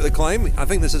 at the foot of the climb. I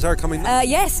think this is her coming.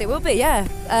 Yes, it will be, yeah.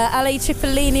 Ali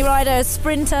Cipollini rider,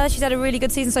 sprinter. She's had a really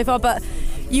good season so far, but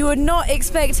you would not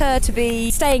expect her to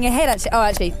be staying ahead,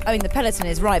 actually. I mean, the peloton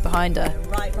is right behind her.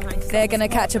 They're going to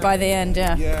catch her by the end,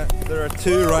 yeah. Yeah, there are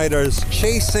two riders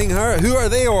chasing her. Who are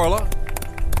they, Orla?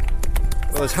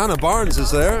 Well, it's Hannah Barnes is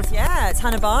there. Yeah, it's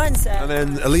Hannah Barnes. And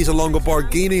then Elisa Longo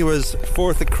Borghini was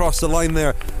fourth across the line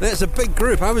there. And it's a big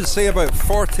group. I would say about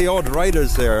 40 odd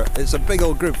riders there. It's a big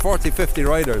old group, 40, 50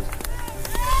 riders.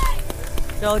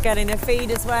 They're all getting their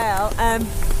feed as well. All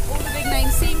the big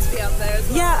names seem to be up there as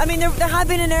well. Yeah, I mean, there had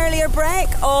been an earlier break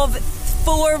of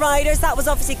 4 riders. That was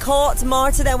obviously caught.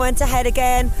 Marta then went ahead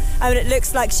again. I mean, it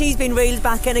looks like she's been reeled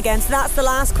back in again. So that's the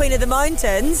last Queen of the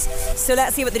Mountains. So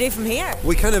let's see what they do from here.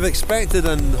 We kind of expected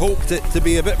and hoped it to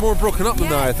be a bit more broken up than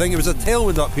that, I think. It was a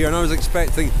tailwind up here, and I was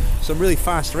expecting some really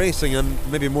fast racing and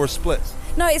maybe more splits.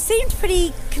 No, it seemed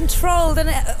pretty controlled,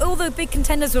 and all the big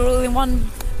contenders were all in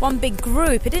one big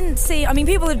group. It didn't seem... I mean,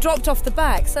 people had dropped off the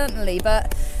back, certainly,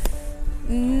 but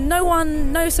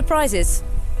no surprises.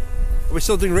 Are we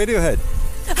still doing Radiohead?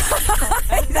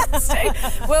 That's true.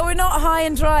 Well, we're not high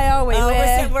and dry, are we?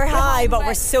 We're high, but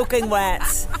we're soaking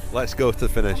wet. Let's go to the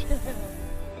finish.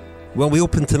 Well, we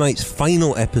opened tonight's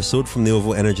final episode from the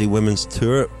OVO Energy Women's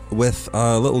Tour with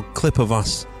a little clip of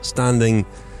us standing,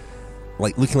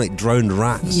 looking like drowned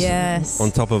rats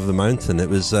on top of the mountain. It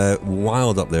was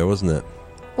wild up there, wasn't it?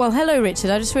 Well, hello,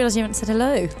 Richard. I just realised you haven't said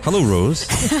hello. Hello, Rose.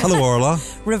 Hello, Orla.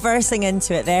 Reversing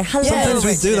into it there. Hello. Sometimes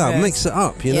we do that, mix it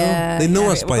up, you know. Yeah. They know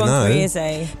us by now.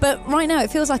 Crazy. But right now, it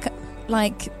feels like a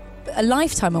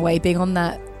lifetime away being on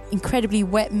that incredibly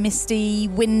wet, misty,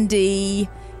 windy,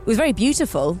 It was very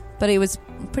beautiful, but it was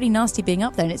pretty nasty being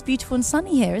up there, and it's beautiful and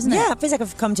sunny here, isn't it? Yeah, it feels like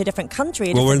I've come to a different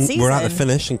country, Well, different season. we're at the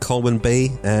finish in Colwyn Bay,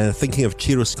 thinking of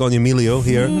Ciro Scognamiglio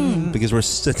here, because we're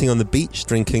sitting on the beach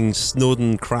drinking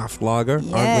Snowden craft lager, aren't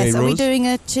we, Yes, are we Rose? doing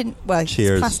a chin? Well,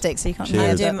 Cheers. it's plastic, so you can't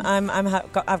Cheers. have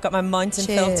it. I've got my mountain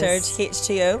Cheers. filtered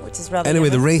H2O, which is rather Anyway,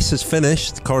 the yummy. race is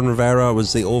finished. Corin Rivera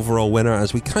was the overall winner,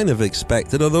 as we kind of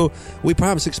expected, although we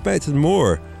perhaps expected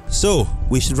more. So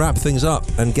we should wrap things up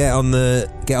and get on the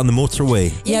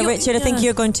motorway. Yeah, Richard, I think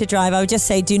you're going to drive. I would just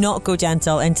say do not go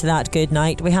gentle into that good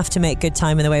night. We have to make good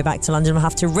time on the way back to London. We'll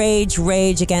have to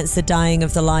rage against the dying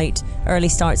of the light. Early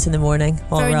starts in the morning,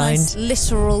 all Very round. nice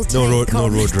literal take No road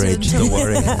on rage, don't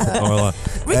worry. Orla.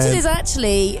 Richard is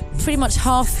actually pretty much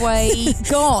halfway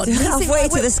gone. Halfway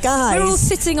to the skies. We're all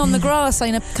sitting on the grass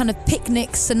in a kind of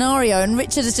picnic scenario, and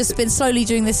Richard has just been slowly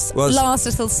doing this last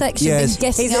little section. Yes. Been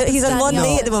getting up and He's on one standing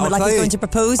knee up. at the moment, like he's going to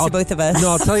propose to both of us. No,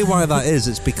 I'll tell you why that is.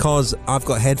 It's because I've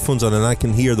got headphones on and I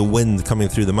can hear the wind coming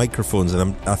through the microphones,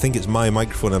 and I think it's my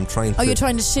microphone. I'm trying to, you're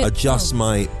trying to shift. adjust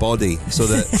my body so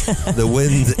that the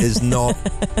wind is not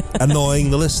annoying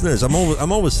the listeners. I'm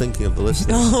always thinking of the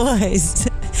listeners. Always.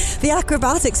 The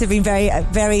acrobatics have been very,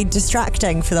 very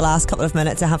distracting for the last couple of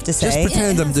minutes, I have to say. Just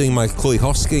pretend I'm doing my Chloe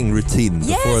Hosking routine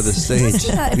before the stage.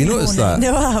 Have you noticed that?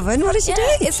 No, I haven't. What is she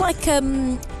doing? It's like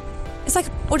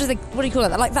what do you call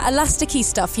it? Like that elasticy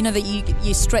stuff, you know, that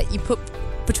you stretch, you put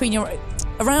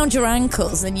around your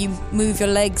ankles, and you move your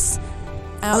legs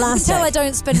out. Elastic. You can tell I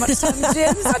don't spend much time in the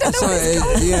gym, so I don't know what it's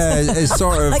called. It's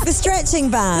sort of like the stretching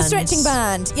band. The stretching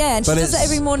band, yeah, and she But does it it's-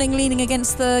 every morning leaning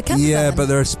against the camper Yeah, van. but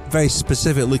there's very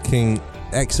specific looking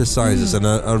exercises and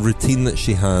a routine that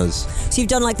she has. So you've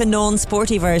done like the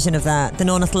non-sporty version of that, the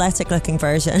non-athletic looking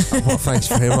version. Well, thanks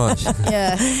very much.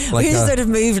 Yeah. Like We've a- sort of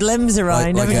moved limbs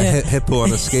around, like a haven't you? hippo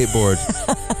on a skateboard.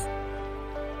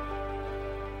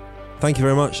 Thank you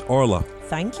very much, Orla.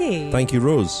 Thank you. Thank you,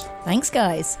 Rose. Thanks,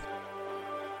 guys.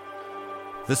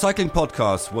 The Cycling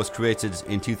Podcast was created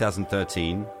in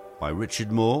 2013 by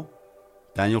Richard Moore,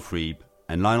 Daniel Freeb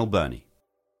and Lionel Burney.